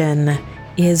expectation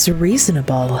is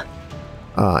reasonable.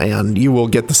 And you will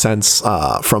get the sense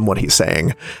from what he's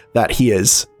saying that he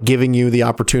is giving you the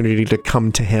opportunity to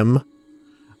come to him,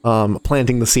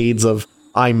 planting the seeds of,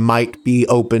 I might be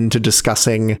open to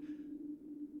discussing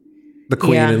the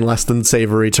Queen in less than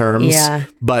savory terms,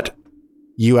 but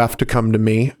you have to come to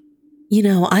me. You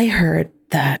know, I heard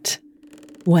that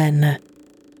when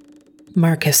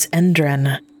Marcus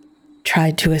Endren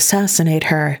tried to assassinate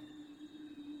her,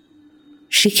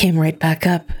 she came right back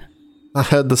up. I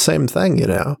heard the same thing, you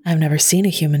know. I've never seen a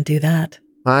human do that.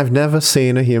 I've never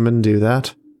seen a human do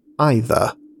that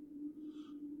either.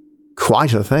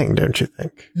 Quite a thing, don't you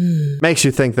think? Makes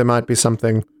you think there might be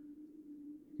something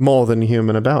more than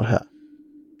human about her.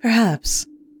 Perhaps.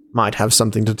 Might have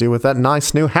something to do with that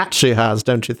nice new hat she has,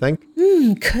 don't you think?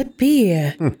 Could be.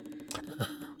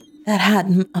 That hat,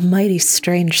 a mighty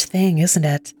strange thing, isn't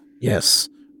it? Yes.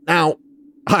 Now,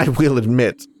 I will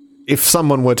admit, if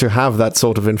someone were to have that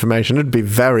sort of information, it'd be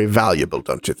very valuable,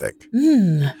 don't you think?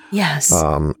 Yes.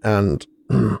 And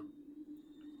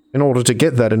in order to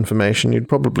get that information, you'd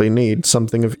probably need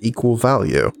something of equal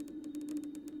value.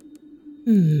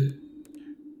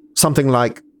 Something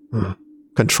like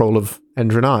control of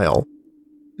Endren Isle.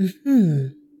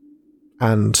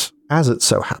 And as it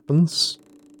so happens,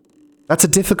 that's a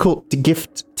difficult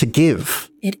gift to give.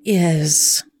 It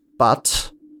is.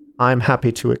 But I'm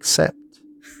happy to accept.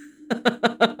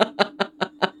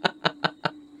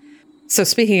 So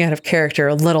speaking out of character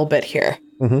a little bit here,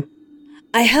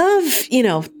 I have,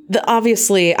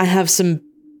 obviously I have some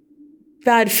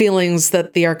bad feelings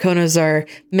that the Arconas are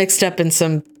mixed up in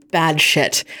some bad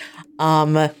shit. But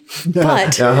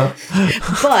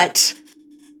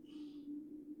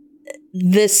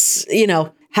this,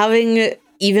 having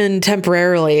even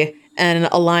temporarily an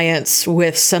alliance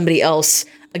with somebody else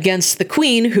against the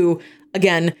Queen, who,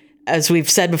 again, as we've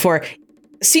said before,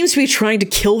 seems to be trying to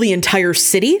kill the entire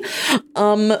city,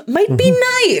 might be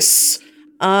nice.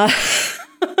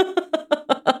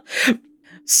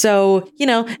 So,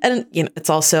 it's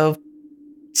also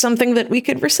something that we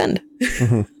could rescind.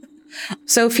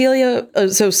 So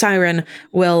Siren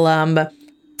will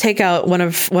take out one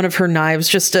of her knives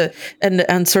just to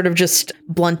and sort of just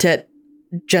blunt it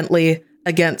gently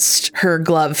against her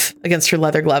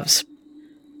leather gloves.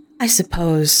 I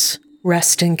suppose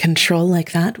wresting control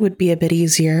like that would be a bit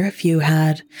easier if you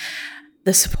had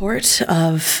the support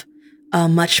of a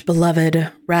much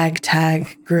beloved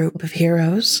ragtag group of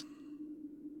heroes.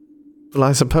 Well,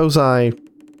 I suppose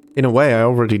in a way, I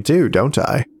already do, don't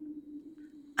I?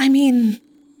 I mean,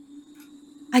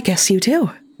 I guess you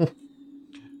do.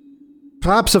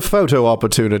 Perhaps a photo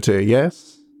opportunity,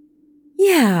 yes?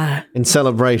 Yeah. In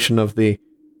celebration of the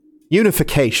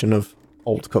unification of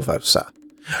Old Korvosa.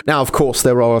 Now, of course,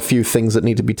 there are a few things that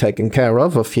need to be taken care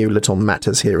of, a few little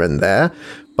matters here and there,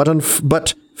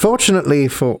 but fortunately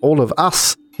for all of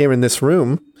us here in this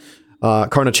room,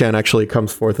 Karna-chan actually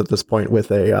comes forth at this point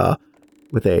with a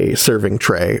serving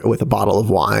tray with a bottle of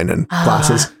wine and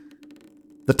glasses.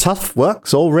 The tough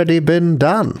work's already been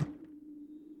done.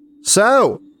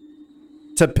 So,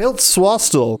 to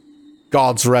Piltzwastel,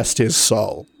 God's rest his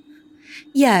soul.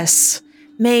 Yes,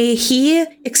 may he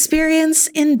experience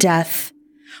in death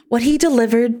what he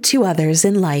delivered to others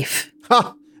in life.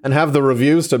 Ha! And have the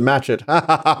reviews to match it.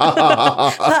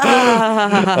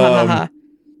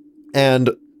 And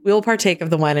we'll partake of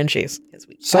the wine and cheese because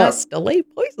we just lay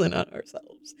poison on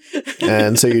ourselves.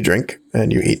 And so you drink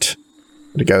and you eat.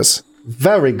 And it goes,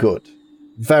 very good.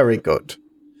 Very good.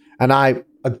 And I,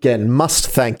 again, must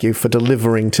thank you for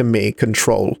delivering to me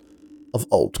control of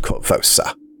Old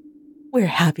Korvosa. We're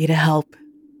happy to help.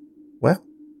 Well,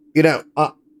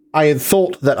 I had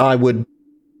thought that I would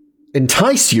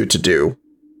entice you to do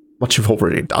what you've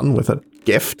already done with a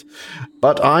gift,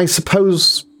 but I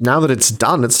suppose now that it's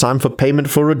done, it's time for payment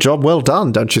for a job well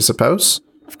done, don't you suppose?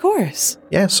 Of course.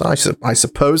 Yes, I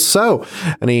suppose so.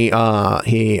 And he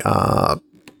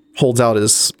holds out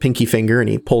his pinky finger and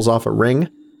he pulls off a ring.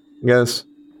 He goes,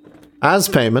 as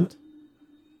payment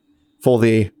for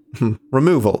the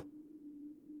removal,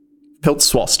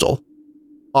 Piltzwastel,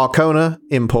 Arcona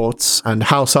Imports, and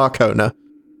House Arcona,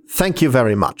 thank you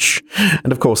very much.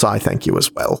 And of course, I thank you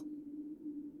as well.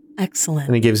 Excellent.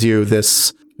 And he gives you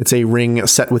this. It's a ring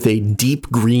set with a deep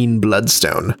green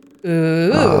bloodstone.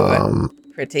 Ooh,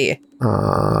 pretty.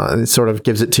 And it sort of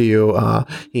gives it to you.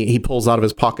 He pulls out of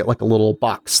his pocket like a little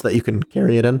box that you can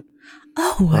carry it in.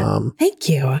 Oh, thank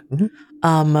you.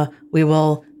 We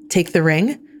will take the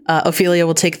ring. Ophelia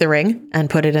will take the ring and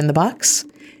put it in the box,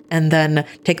 and then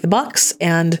take the box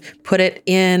and put it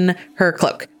in her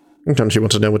cloak. Don't you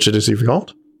want to know what it is you've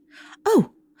got? Oh,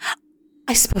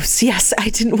 I suppose, yes. I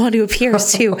didn't want to appear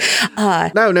too.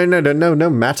 No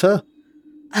matter.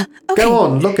 Okay. Go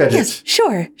on, look at yes, it.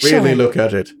 Sure. Really look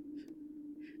at it.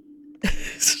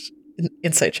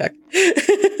 Insight check.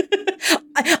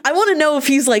 I want to know if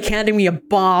he's like handing me a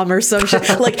bomb or some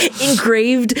shit. Like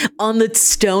engraved on the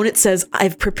stone, it says,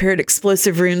 "I've prepared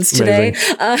explosive runes today."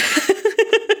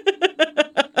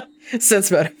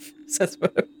 Sense motive.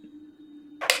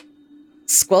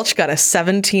 Squelch got a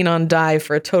 17 on die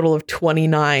for a total of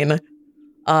 29.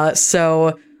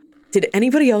 So did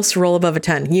anybody else roll above a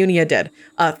 10? Unia did.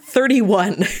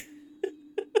 31.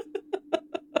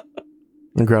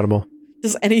 Incredible.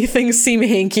 Does anything seem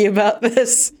hanky about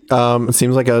this? It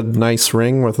seems like a nice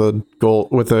ring with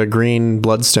a green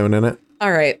bloodstone in it.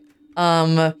 All right.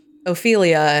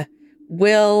 Ophelia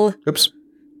will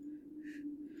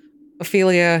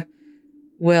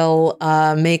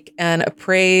make an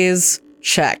appraise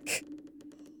check.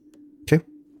 Okay.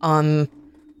 On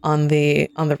the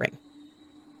ring.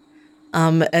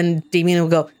 And Damien will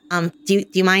go, do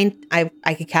you mind?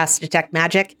 I could cast detect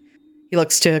magic. He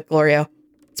looks to Glorio.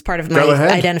 It's part of my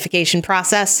identification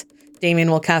process.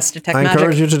 Damien will cast detect magic. I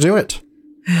encourage you to do it.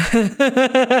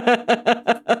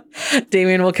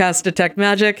 Damien will cast detect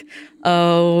magic.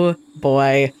 Oh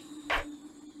boy.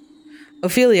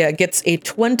 Ophelia gets a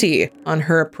 20 on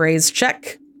her appraise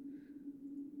check.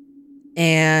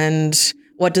 And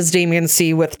what does Damien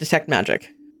see with detect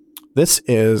magic?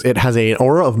 It has an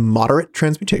aura of moderate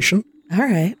transmutation. All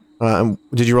right.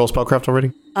 Did you roll spellcraft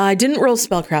already? I didn't roll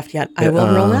spellcraft yet. I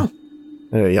will roll now.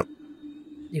 Yep.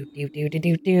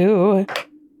 Do.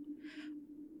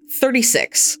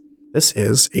 36. This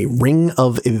is a ring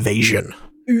of evasion.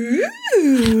 Ooh.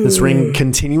 This ring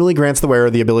continually grants the wearer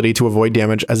the ability to avoid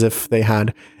damage as if they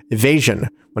had evasion.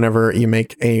 Whenever you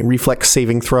make a reflex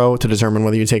saving throw to determine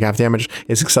whether you take half damage,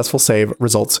 a successful save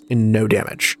results in no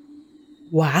damage.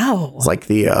 Wow. It's like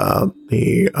the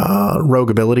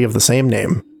rogue ability of the same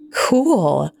name.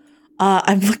 Cool.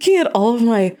 I'm looking at all of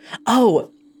my... Oh,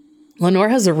 Lenore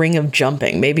has a ring of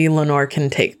jumping. Maybe Lenore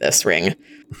can take this ring.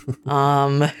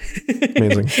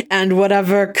 Amazing. And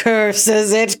whatever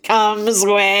curses it comes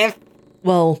with.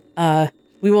 Well,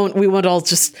 we won't all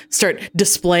just start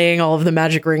displaying all of the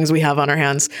magic rings we have on our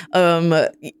hands.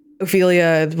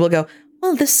 Ophelia will go,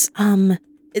 well, this,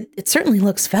 it certainly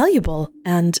looks valuable.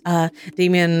 And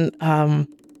Damien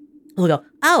will go,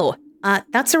 oh,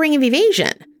 that's a ring of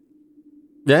evasion.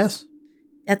 Yes.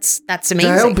 That's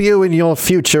amazing. To help you in your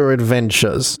future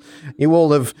adventures. You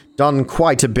all have done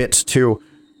quite a bit to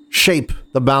shape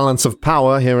the balance of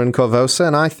power here in Korvosa,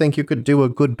 and I think you could do a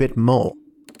good bit more.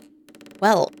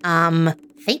 Well,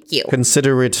 thank you.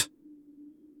 Consider it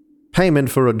payment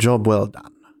for a job well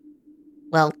done.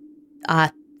 Well,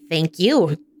 thank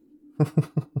you.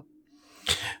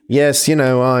 Yes,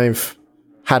 I've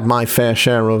had my fair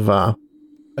share of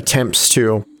attempts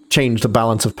to change the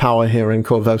balance of power here in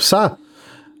Korvosa.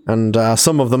 And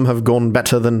some of them have gone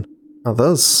better than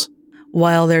others.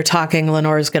 While they're talking,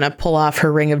 Lenore's going to pull off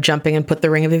her ring of jumping and put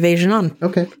the ring of evasion on.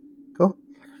 Okay, cool.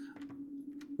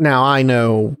 Now, I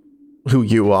know who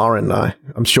you are, and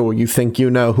I'm sure you think you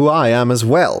know who I am as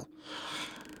well.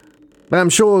 But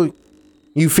I'm sure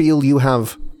you feel you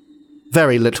have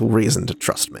very little reason to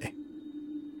trust me.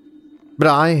 But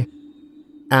I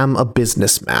am a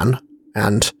businessman,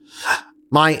 and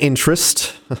my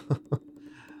interest...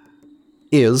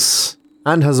 is,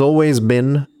 and has always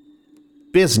been,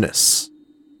 business.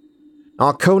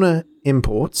 Arcona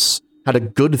Imports had a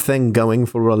good thing going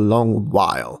for a long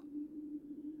while.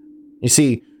 You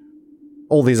see,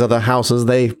 all these other houses,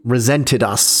 they resented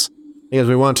us because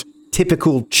we weren't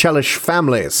typical Chelish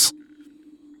families.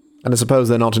 And I suppose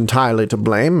they're not entirely to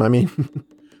blame. I mean,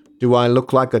 do I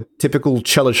look like a typical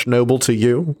Chelish noble to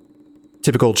you?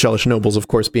 Typical Chelish nobles, of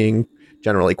course, being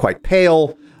generally quite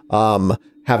pale,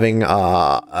 having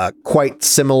quite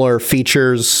similar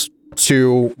features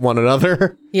to one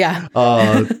another. Yeah.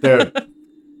 They're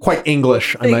quite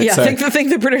English, I might say. Think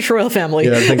the British royal family.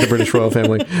 Yeah, think the British royal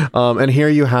family. And here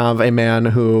you have a man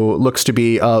who looks to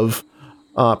be of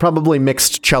probably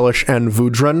mixed Chelish and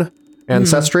Vudran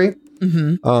ancestry.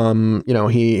 Mm-hmm.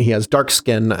 He has dark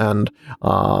skin and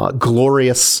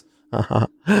glorious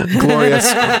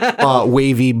Glorious,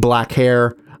 wavy black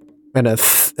hair and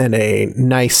a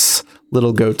nice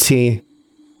little goatee.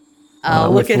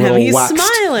 Oh, look at him. He's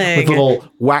smiling. With little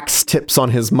wax tips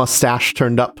on his mustache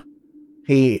turned up.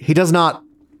 He does not,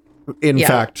 in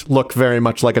fact, look very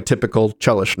much like a typical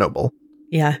Chelish noble.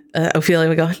 Yeah, Ophelia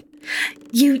would go,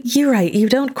 You're right. You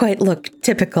don't quite look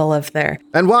typical of there.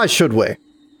 And why should we?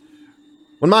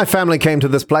 When my family came to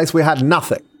this place, we had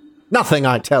nothing. Nothing,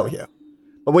 I tell you.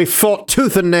 But we fought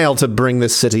tooth and nail to bring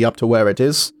this city up to where it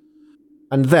is.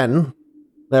 And then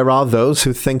there are those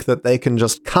who think that they can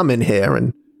just come in here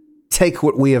and take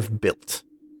what we have built.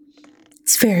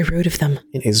 It's very rude of them.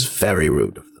 It is very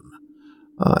rude of them.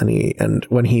 And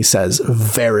when he says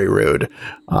very rude,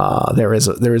 there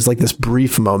is like this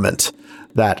brief moment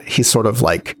that he sort of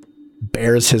like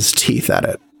bares his teeth at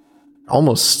it,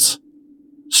 almost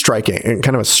striking in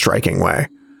kind of a striking way.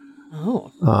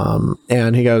 Oh.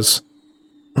 And he goes,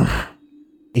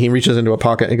 he reaches into a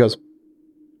pocket. He goes,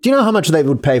 "Do you know how much they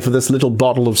would pay for this little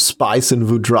bottle of spice in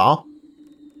Voudra?"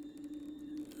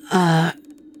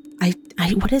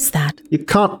 What is that? You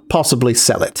can't possibly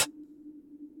sell it.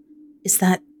 Is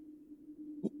that...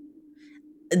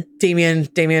 Damien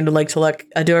would like to look.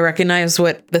 Do I recognize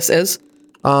what this is?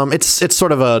 It's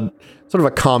sort of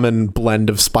a common blend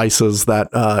of spices that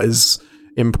is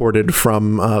imported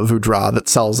from Voudra that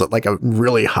sells at like a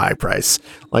really high price.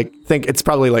 Like, think it's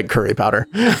probably like curry powder.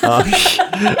 It's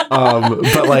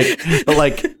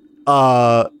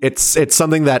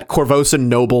something that Korvosan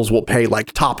nobles will pay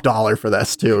like top dollar for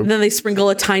this too. And then they sprinkle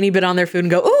a tiny bit on their food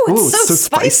and go, "Ooh, it's so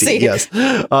spicy." Yes.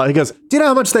 He goes, "Do you know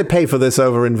how much they pay for this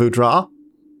over in Voudra?"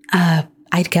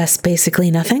 I'd guess basically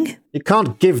nothing. You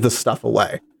can't give the stuff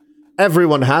away.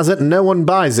 Everyone has it and no one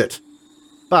buys it.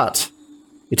 But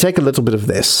you take a little bit of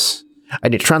this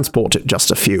and you transport it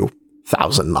just a few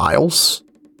 1,000 miles.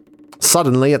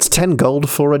 Suddenly it's 10 gold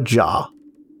for a jar.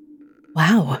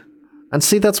 Wow. And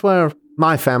see, that's where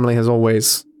my family has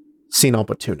always seen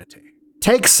opportunity.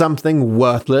 Take something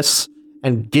worthless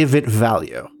and give it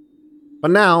value.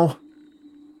 But now,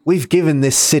 we've given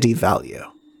this city value.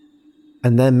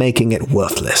 And they're making it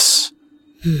worthless.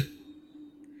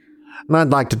 And I'd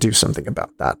like to do something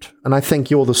about that. And I think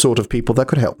you're the sort of people that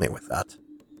could help me with that.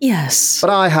 Yes.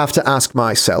 But I have to ask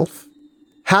myself,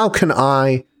 how can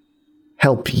I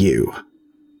help you?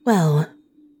 Well,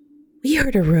 we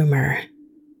heard a rumor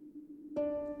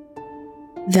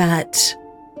that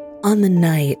on the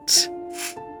night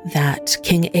that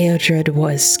King Eodred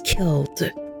was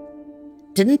killed,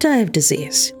 didn't die of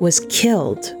disease, was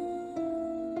killed,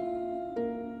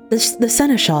 the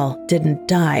Seneschal didn't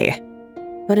die,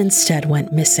 but instead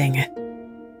went missing.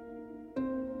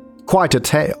 Quite a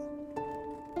tale.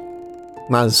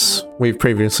 As we've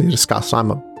previously discussed,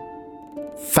 I'm a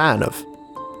fan of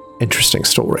interesting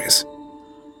stories.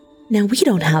 Now, we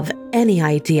don't have any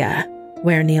idea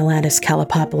where Neolandis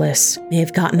Calipopoulos may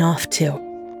have gotten off to.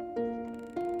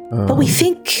 But we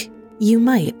think you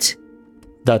might.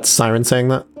 That's Siren saying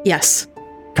that? Yes.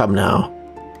 Come now.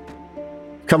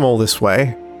 Come all this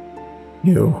way.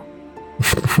 You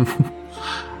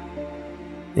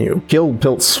killed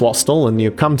Pilt Swastel and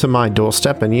you come to my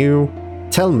doorstep and you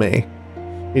tell me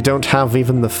you don't have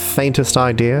even the faintest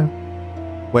idea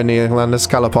where Neolandis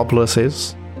Calipopoulos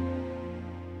is?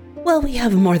 Well, we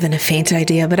have more than a faint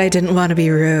idea, but I didn't want to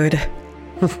be rude.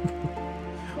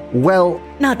 Well...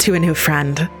 Not to a new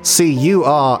friend. See, you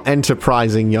are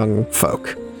enterprising young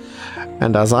folk.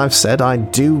 And as I've said, I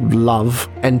do love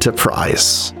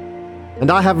enterprise. And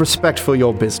I have respect for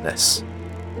your business.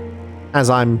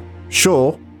 As I'm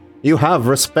sure you have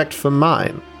respect for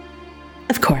mine.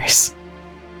 Of course.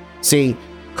 See,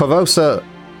 Korvosa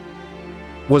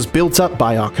was built up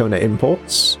by Arcona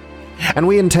Imports, and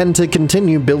we intend to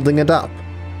continue building it up.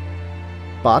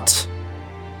 But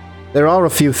there are a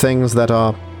few things that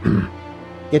are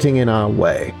getting in our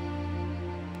way.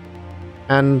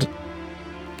 And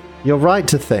you're right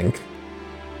to think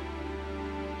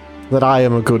that I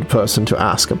am a good person to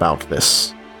ask about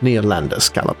this Neolandis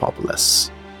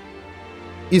Calipopoulos.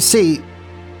 You see,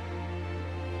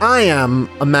 I am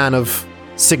a man of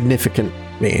significant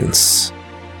means,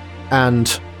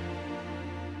 and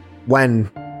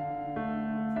when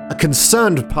a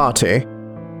concerned party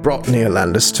brought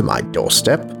Neolandis to my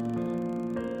doorstep,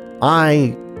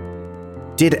 I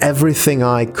did everything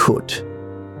I could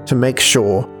to make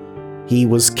sure he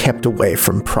was kept away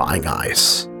from prying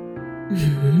eyes.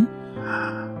 Mm-hmm.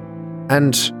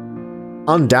 And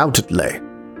undoubtedly,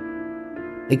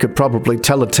 he could probably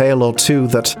tell a tale or two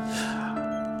that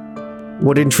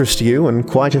would interest you and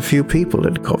quite a few people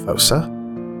in Korvosa.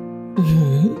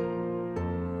 Mm-hmm.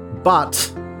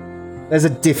 But There's a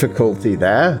difficulty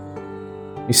there.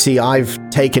 You see, I've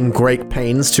taken great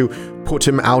pains to put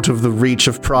him out of the reach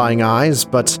of prying eyes,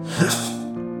 but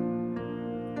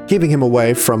keeping him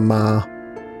away from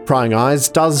prying eyes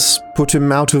does put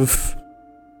him out of,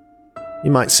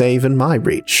 you might say, even my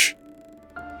reach.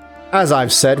 As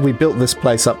I've said, we built this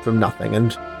place up from nothing,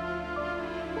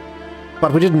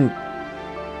 but we didn't.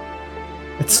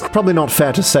 It's probably not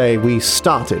fair to say we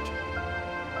started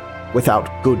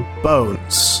without good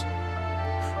bones.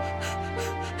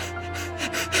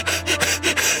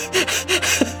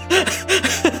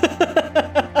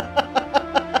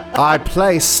 I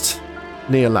placed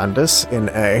Neolandus in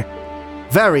a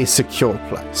very secure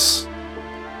place,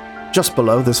 just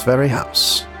below this very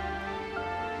house.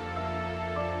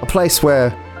 A place where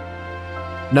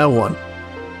no one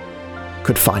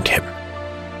could find him.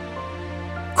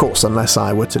 Of course, unless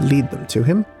I were to lead them to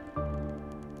him.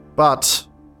 But,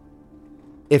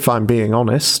 if I'm being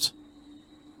honest,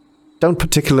 don't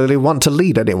particularly want to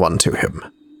lead anyone to him.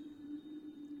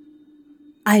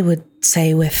 I would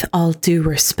say, with all due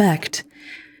respect,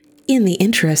 in the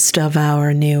interest of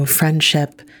our new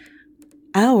friendship,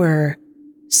 our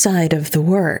side of the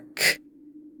work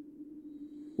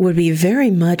would be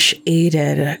very much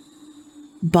aided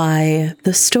by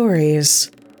the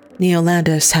stories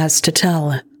Neolandus has to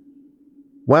tell.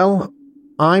 Well,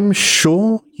 I'm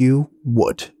sure you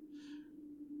would.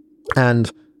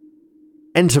 And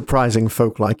enterprising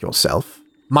folk like yourself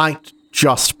might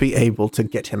just be able to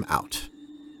get him out.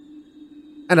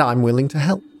 And I'm willing to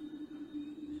help.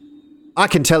 I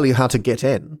can tell you how to get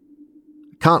in.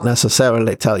 I can't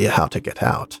necessarily tell you how to get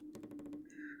out.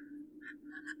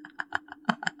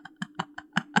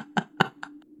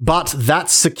 But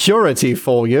that's security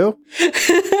for you.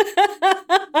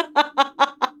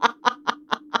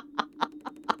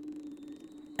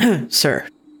 Sir,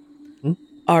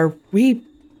 are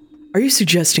you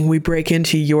suggesting we break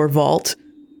into your vault?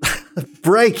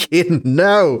 Break in?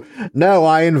 No,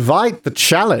 I invite the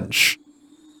challenge.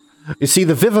 You see,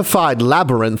 the Vivified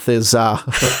Labyrinth is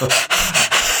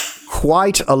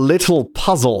quite a little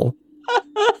puzzle,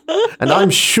 and I'm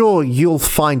sure you'll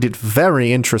find it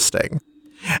very interesting.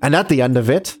 And at the end of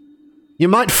it, you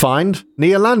might find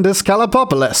Neolandus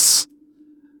Calipopoulos.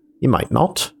 You might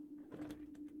not.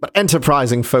 But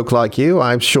enterprising folk like you,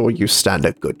 I'm sure you stand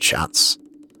a good chance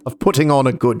of putting on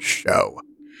a good show.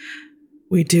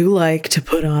 We do like to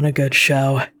put on a good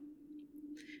show.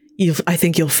 I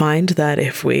think you'll find that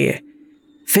if we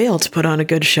fail to put on a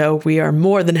good show, we are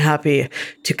more than happy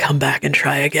to come back and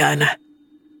try again.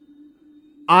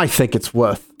 I think it's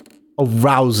worth a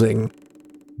rousing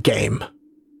game.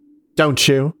 Don't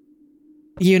you?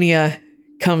 Unia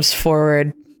comes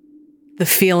forward, the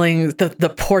feeling,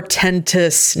 the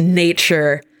portentous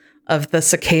nature of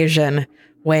this occasion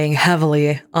weighing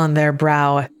heavily on their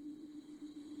brow.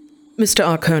 Mr.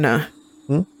 Arcona,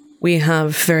 we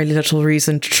have very little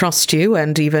reason to trust you,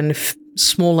 and even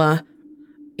smaller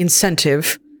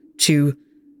incentive to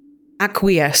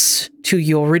acquiesce to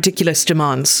your ridiculous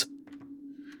demands.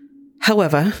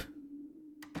 However,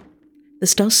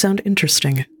 this does sound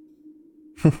interesting.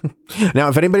 Now,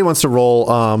 if anybody wants to roll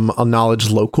a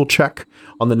knowledge local check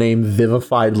on the name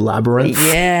Vivified Labyrinth.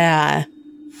 Yeah.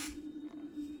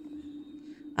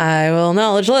 I will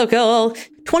knowledge local.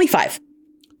 25.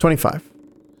 25.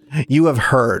 You have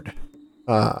heard.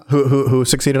 Who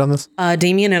succeeded on this?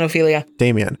 Damien and Ophelia.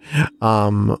 Damien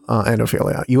and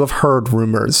Ophelia. You have heard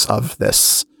rumors of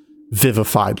this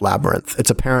Vivified Labyrinth. It's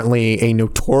apparently a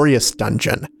notorious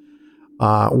dungeon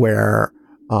where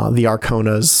the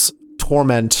Arconas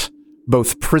torment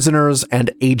both prisoners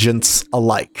and agents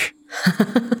alike.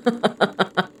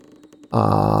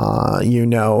 You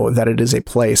know that it is a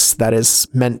place that is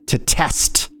meant to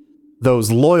test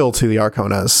those loyal to the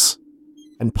Arconas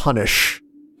and punish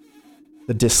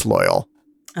the disloyal.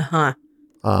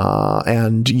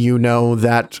 And you know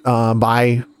that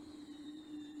by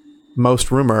most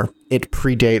rumor, it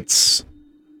predates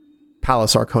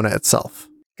Palace Arcona itself.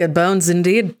 Good bones,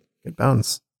 indeed. Good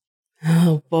bones.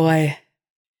 Oh, boy.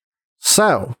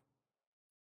 So,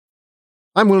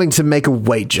 I'm willing to make a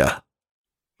wager.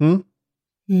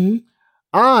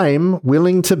 I'm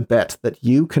willing to bet that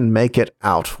you can make it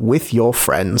out with your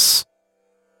friends.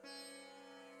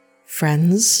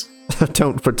 Friends?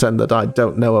 Don't pretend that I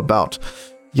don't know about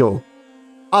your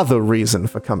other reason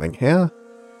for coming here.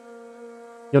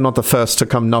 You're not the first to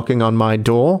come knocking on my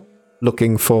door,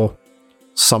 looking for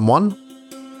someone.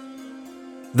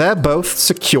 They're both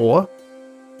secure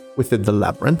within the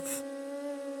labyrinth.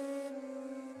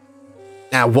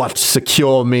 Now, what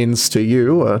secure means to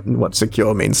you, or what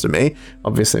secure means to me,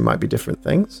 obviously might be different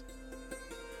things.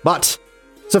 But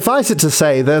Suffice it to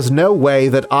say, there's no way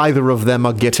that either of them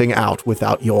are getting out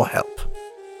without your help.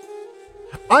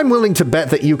 I'm willing to bet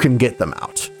that you can get them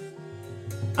out.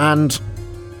 And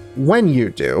when you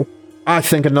do, I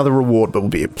think another reward will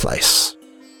be in place.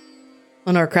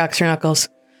 Lenore cracks her knuckles.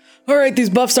 All right, these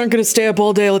buffs aren't going to stay up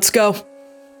all day. Let's go.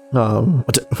 Don't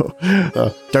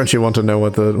you want to know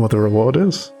what the reward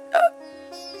is?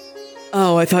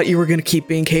 Oh, I thought you were going to keep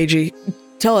being cagey.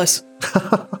 Tell us.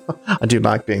 I do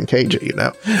like being cagey, you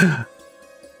know.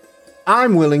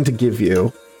 I'm willing to give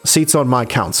you seats on my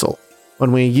council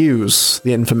when we use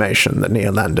the information that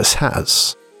Neolandis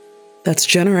has. That's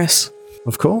generous.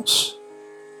 Of course.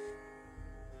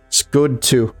 It's good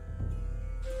to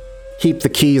keep the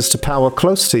keys to power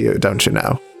close to you, don't you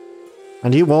know?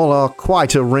 And you all are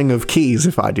quite a ring of keys,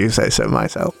 if I do say so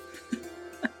myself.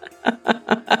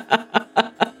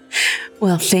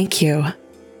 Well, thank you.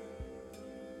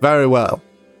 Very well.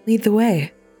 Lead the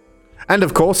way. And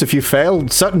of course, if you fail,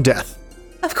 certain death.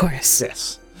 Of course.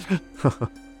 Yes.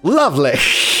 Lovely.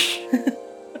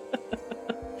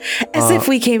 As if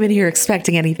we came in here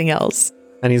expecting anything else.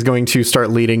 And he's going to start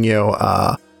leading you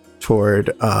toward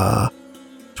the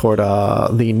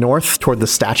north, toward the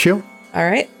statue. All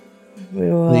right.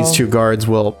 These two guards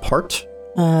will part.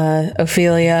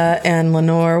 Ophelia and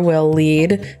Lenore will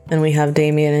lead. Then we have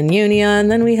Damien and Unia. And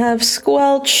then we have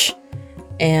Squelch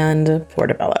and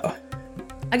Portobello.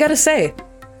 I gotta say,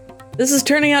 this is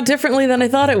turning out differently than I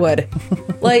thought it would.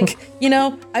 Like, you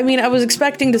know, I mean, I was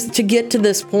expecting to get to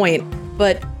this point,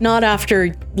 but not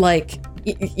after, like,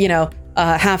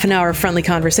 half an hour of friendly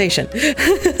conversation.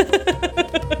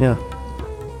 Yeah.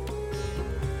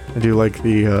 I do like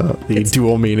the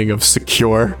dual meaning of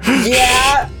secure.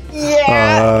 Yeah.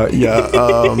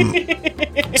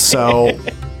 So,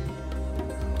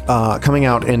 coming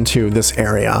out into this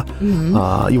area,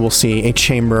 you will see a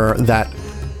chamber that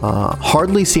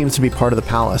hardly seems to be part of the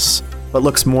palace, but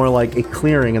looks more like a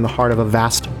clearing in the heart of a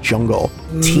vast jungle,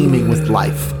 teeming with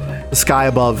life. The sky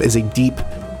above is a deep,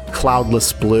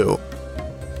 cloudless blue,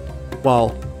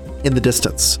 while in the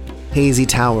distance, hazy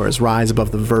towers rise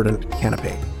above the verdant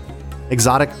canopy.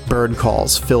 Exotic bird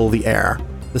calls fill the air.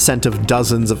 The scent of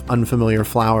dozens of unfamiliar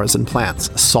flowers and plants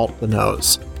assault the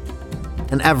nose.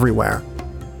 And everywhere,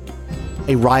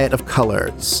 a riot of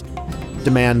colors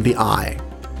demand the eye.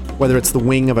 Whether it's the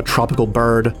wing of a tropical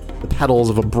bird, the petals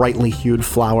of a brightly hued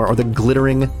flower, or the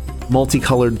glittering,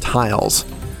 multicolored tiles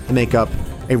that make up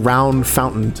a round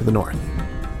fountain to the north.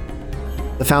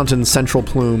 The fountain's central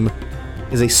plume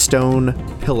is a stone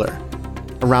pillar,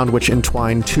 around which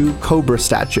entwine two cobra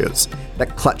statues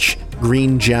that clutch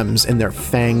green gems in their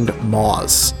fanged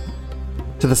maws.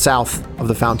 To the south of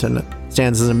the fountain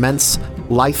stands an immense,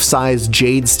 life-size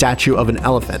jade statue of an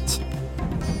elephant.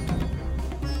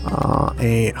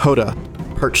 A Hoda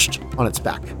perched on its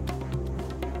back.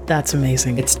 That's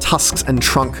amazing. Its tusks and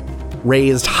trunk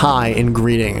raised high in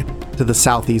greeting to the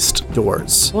southeast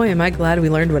doors. Boy, am I glad we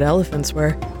learned what elephants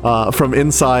were. From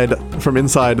inside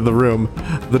the room,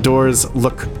 the doors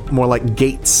look more like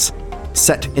gates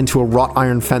set into a wrought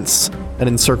iron fence that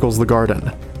encircles the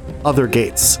garden. Other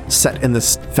gates set in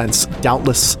this fence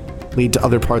doubtless lead to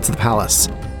other parts of the palace,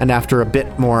 and after a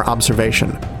bit more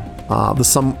observation, the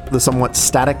somewhat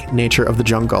static nature of the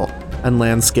jungle and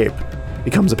landscape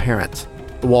becomes apparent.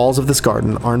 The walls of this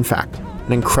garden are in fact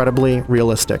an incredibly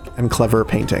realistic and clever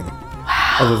painting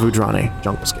of a Vudrani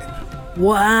junglescape.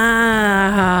 Wow.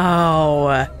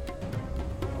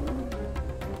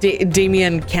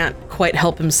 Damien can't quite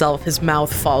help himself. His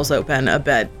mouth falls open a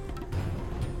bit.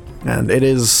 And it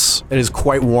is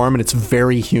quite warm and it's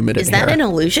very humid in here. Is that an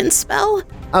illusion spell?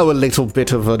 Oh, a little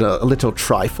bit of a little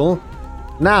trifle.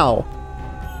 Now,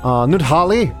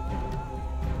 Nudhali,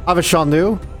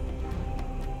 Avishandu,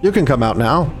 you can come out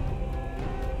now.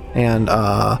 And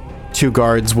two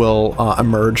guards will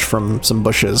emerge from some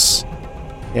bushes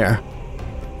here.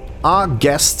 Our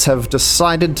guests have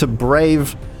decided to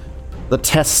brave the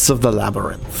tests of the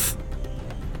labyrinth.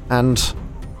 And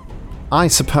I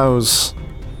suppose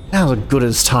now's as good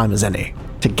a time as any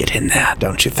to get in there,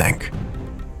 don't you think?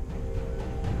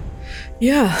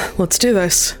 Yeah, let's do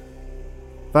this.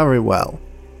 Very well.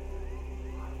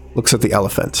 Looks at the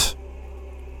elephant.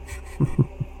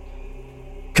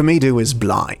 Kamidu is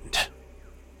blind.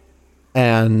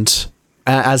 And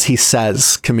as he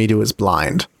says Kamidu is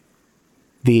blind,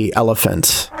 the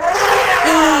elephant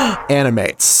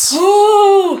animates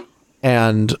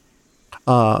and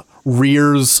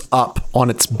rears up on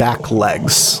its back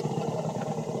legs,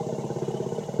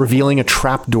 revealing a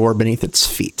trapdoor beneath its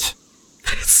feet.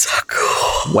 It's so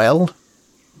cool. Well,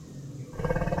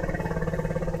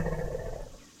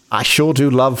 I sure do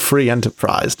love free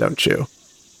enterprise, don't you?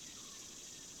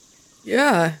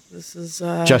 Yeah, this is,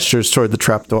 Gestures toward the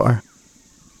trapdoor.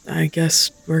 I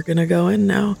guess we're gonna go in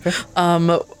now.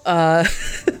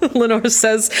 Lenore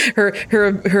says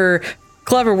her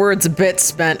clever words a bit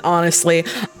spent, honestly.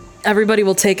 Everybody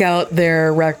will take out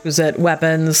their requisite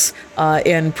weapons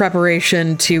in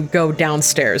preparation to go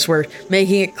downstairs. We're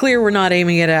making it clear we're not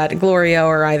aiming it at Gloria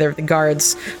or either of the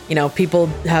guards. You know, people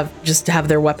have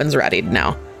their weapons ready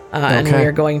now. And we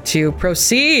are going to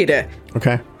proceed.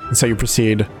 Okay. And so you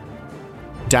proceed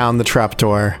down the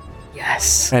trapdoor.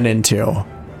 Yes. And into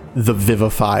the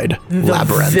vivified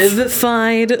labyrinth.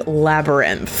 Vivified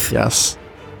labyrinth. Yes.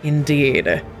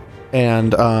 Indeed.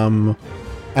 And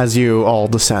as you all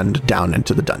descend down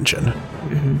into the dungeon,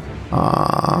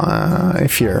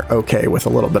 if you're okay with a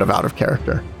little bit of out of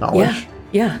character knowledge,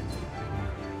 yeah,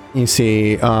 you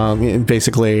see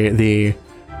basically the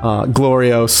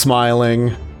Glorio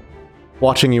smiling,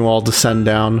 watching you all descend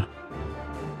down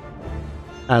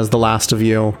as the last of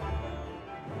you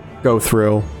go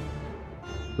through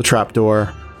the trapdoor.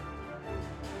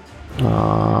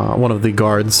 One of the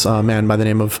guards, a man by the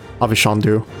name of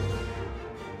Avishandu,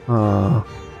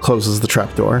 closes the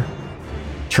trapdoor,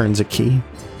 turns a key.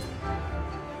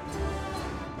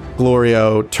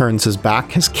 Glorio turns his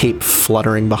back, his cape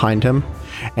fluttering behind him,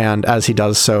 and as he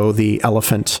does so, the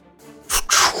elephant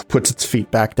puts its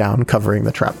feet back down, covering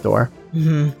the trapdoor.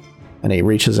 And he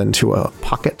reaches into a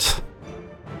pocket,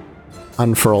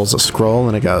 unfurls a scroll,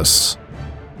 and it goes,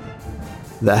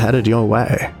 "They're headed your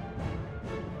way.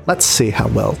 Let's see how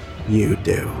well you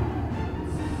do."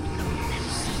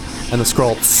 And the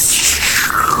scroll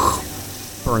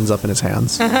burns up in his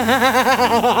hands.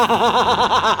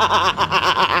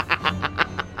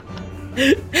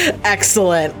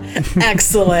 Excellent.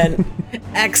 Excellent.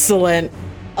 Excellent.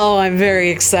 Oh, I'm very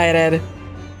excited.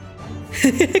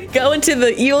 Go into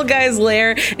the evil guy's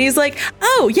lair, and he's like,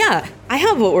 "Oh, yeah, I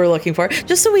have what we're looking for."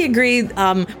 Just so we agree,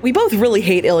 we both really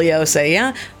hate Ilyose,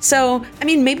 yeah? So, I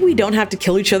mean, maybe we don't have to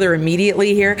kill each other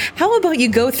immediately here. How about you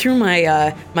go through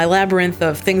my my labyrinth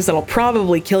of things that'll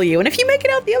probably kill you, and if you make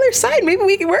it out the other side, maybe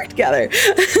we can work together.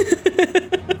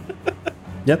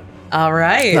 Yep. All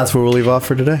right. That's where we'll leave off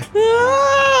for today.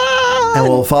 And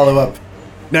we'll follow up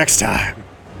next time.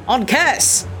 On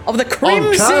Curse of the On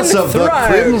Crimson Curse of Throne. the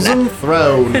Crimson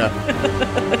Throne.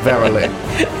 Verily.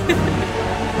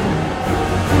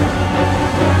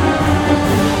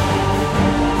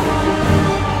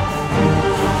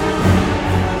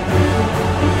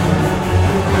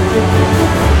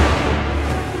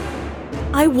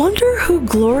 I wonder who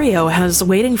Glorio has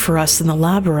waiting for us in the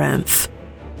labyrinth.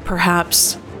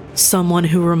 Perhaps someone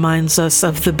who reminds us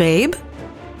of the babe?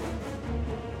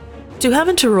 To Have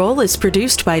and to Roll is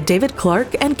produced by David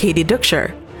Clark and Katie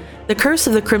Duchscher. The Curse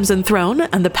of the Crimson Throne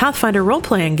and the Pathfinder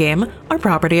role-playing game are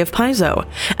property of Paizo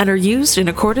and are used in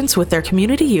accordance with their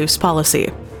community use policy.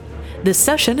 This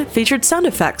session featured sound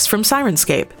effects from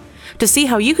Syrinscape. To see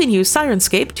how you can use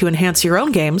Syrinscape to enhance your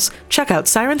own games, check out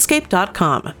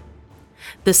Syrinscape.com.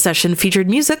 This session featured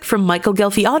music from Michael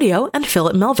Gelfi Audio and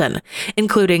Philip Melvin,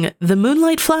 including The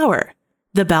Moonlight Flower,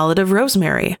 The Ballad of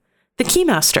Rosemary, The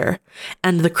Keymaster,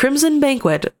 and The Crimson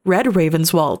Banquet, Red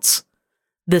Raven's Waltz.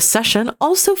 This session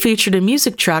also featured a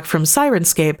music track from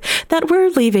Syrinscape that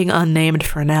we're leaving unnamed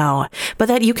for now, but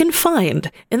that you can find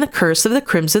in the Curse of the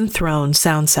Crimson Throne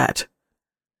soundset.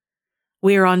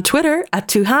 We are on Twitter at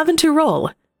To Have and to Roll.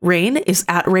 Rain is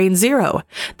at Rain0.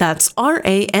 That's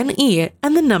RANE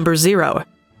and the number 0.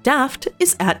 Daft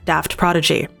is at Daft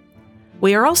Prodigy.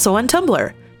 We are also on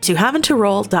Tumblr,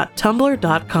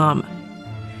 tohaveandtoroll.tumblr.com.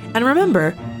 And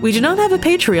remember, we do not have a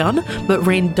Patreon, but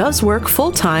Rain does work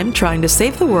full-time trying to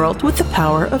save the world with the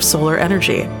power of solar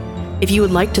energy. If you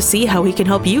would like to see how he can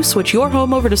help you switch your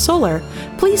home over to solar,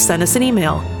 please send us an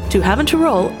email to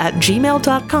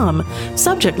tohaveandtoroll@gmail.com,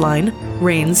 subject line,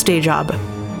 Rain's Day Job.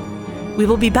 We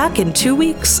will be back in 2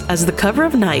 weeks as the Cover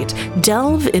of Night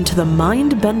delve into the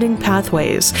mind-bending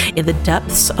pathways in the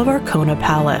depths of Arkona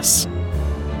Palace.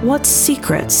 What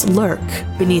secrets lurk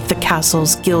beneath the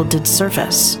castle's gilded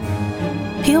surface?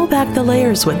 Peel back the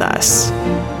layers with us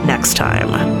next time.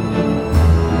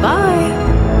 Bye!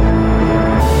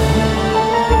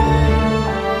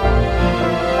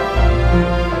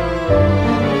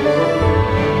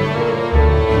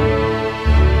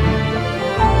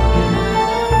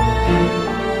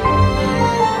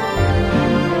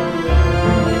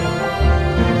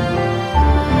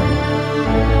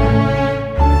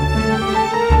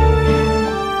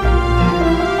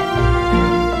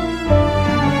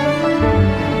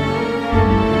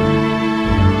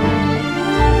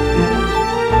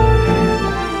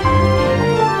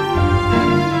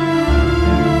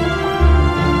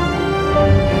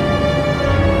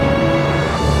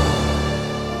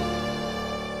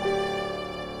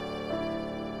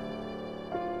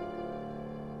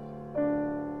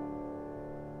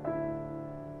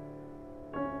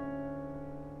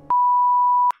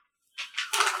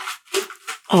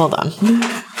 Hold on.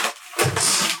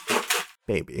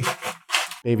 Baby.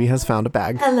 Baby has found a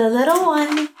bag. Hello, little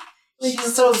one.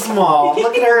 She's so small.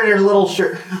 Look at her in her little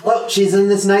shirt. Look, she's in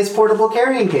this nice portable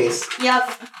carrying case.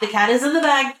 Yep, the cat is in the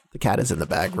bag. The cat is in the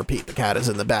bag. Repeat, the cat is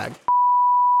in the bag.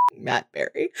 Matt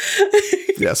Berry.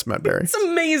 Yes, Matt Berry. It's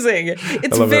amazing.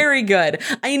 It's very good.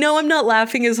 I know I'm not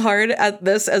laughing as hard at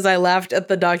this as I laughed at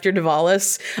the Dr.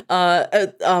 Duvalius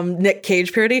Nick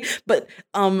Cage parody, but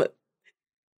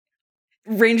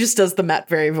Rain just does the Matt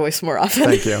Berry voice more often.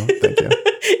 Thank you.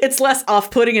 It's less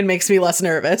off-putting and makes me less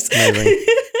nervous. Amazing.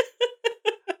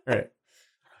 All right.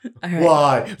 All right.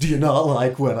 Why do you not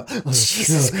like when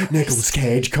Nicolas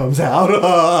Cage comes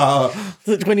out?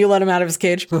 When you let him out of his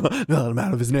cage. Let him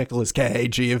out of his Nicolas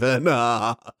Cage, even.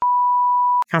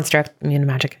 Construct immune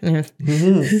magic. Yeah.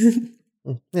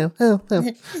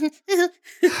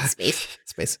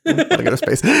 Space. Gotta go to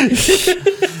space.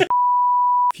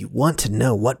 If you want to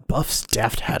know what buffs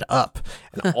Daft had up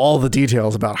and all the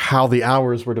details about how the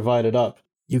hours were divided up,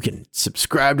 you can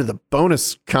subscribe to the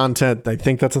bonus content. I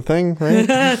think that's a thing,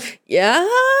 right? Yeah.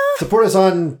 Support us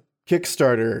on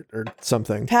Kickstarter or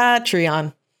something.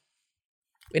 Patreon.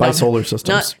 By Solar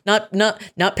Systems. Not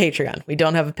Patreon. We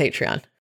don't have a Patreon.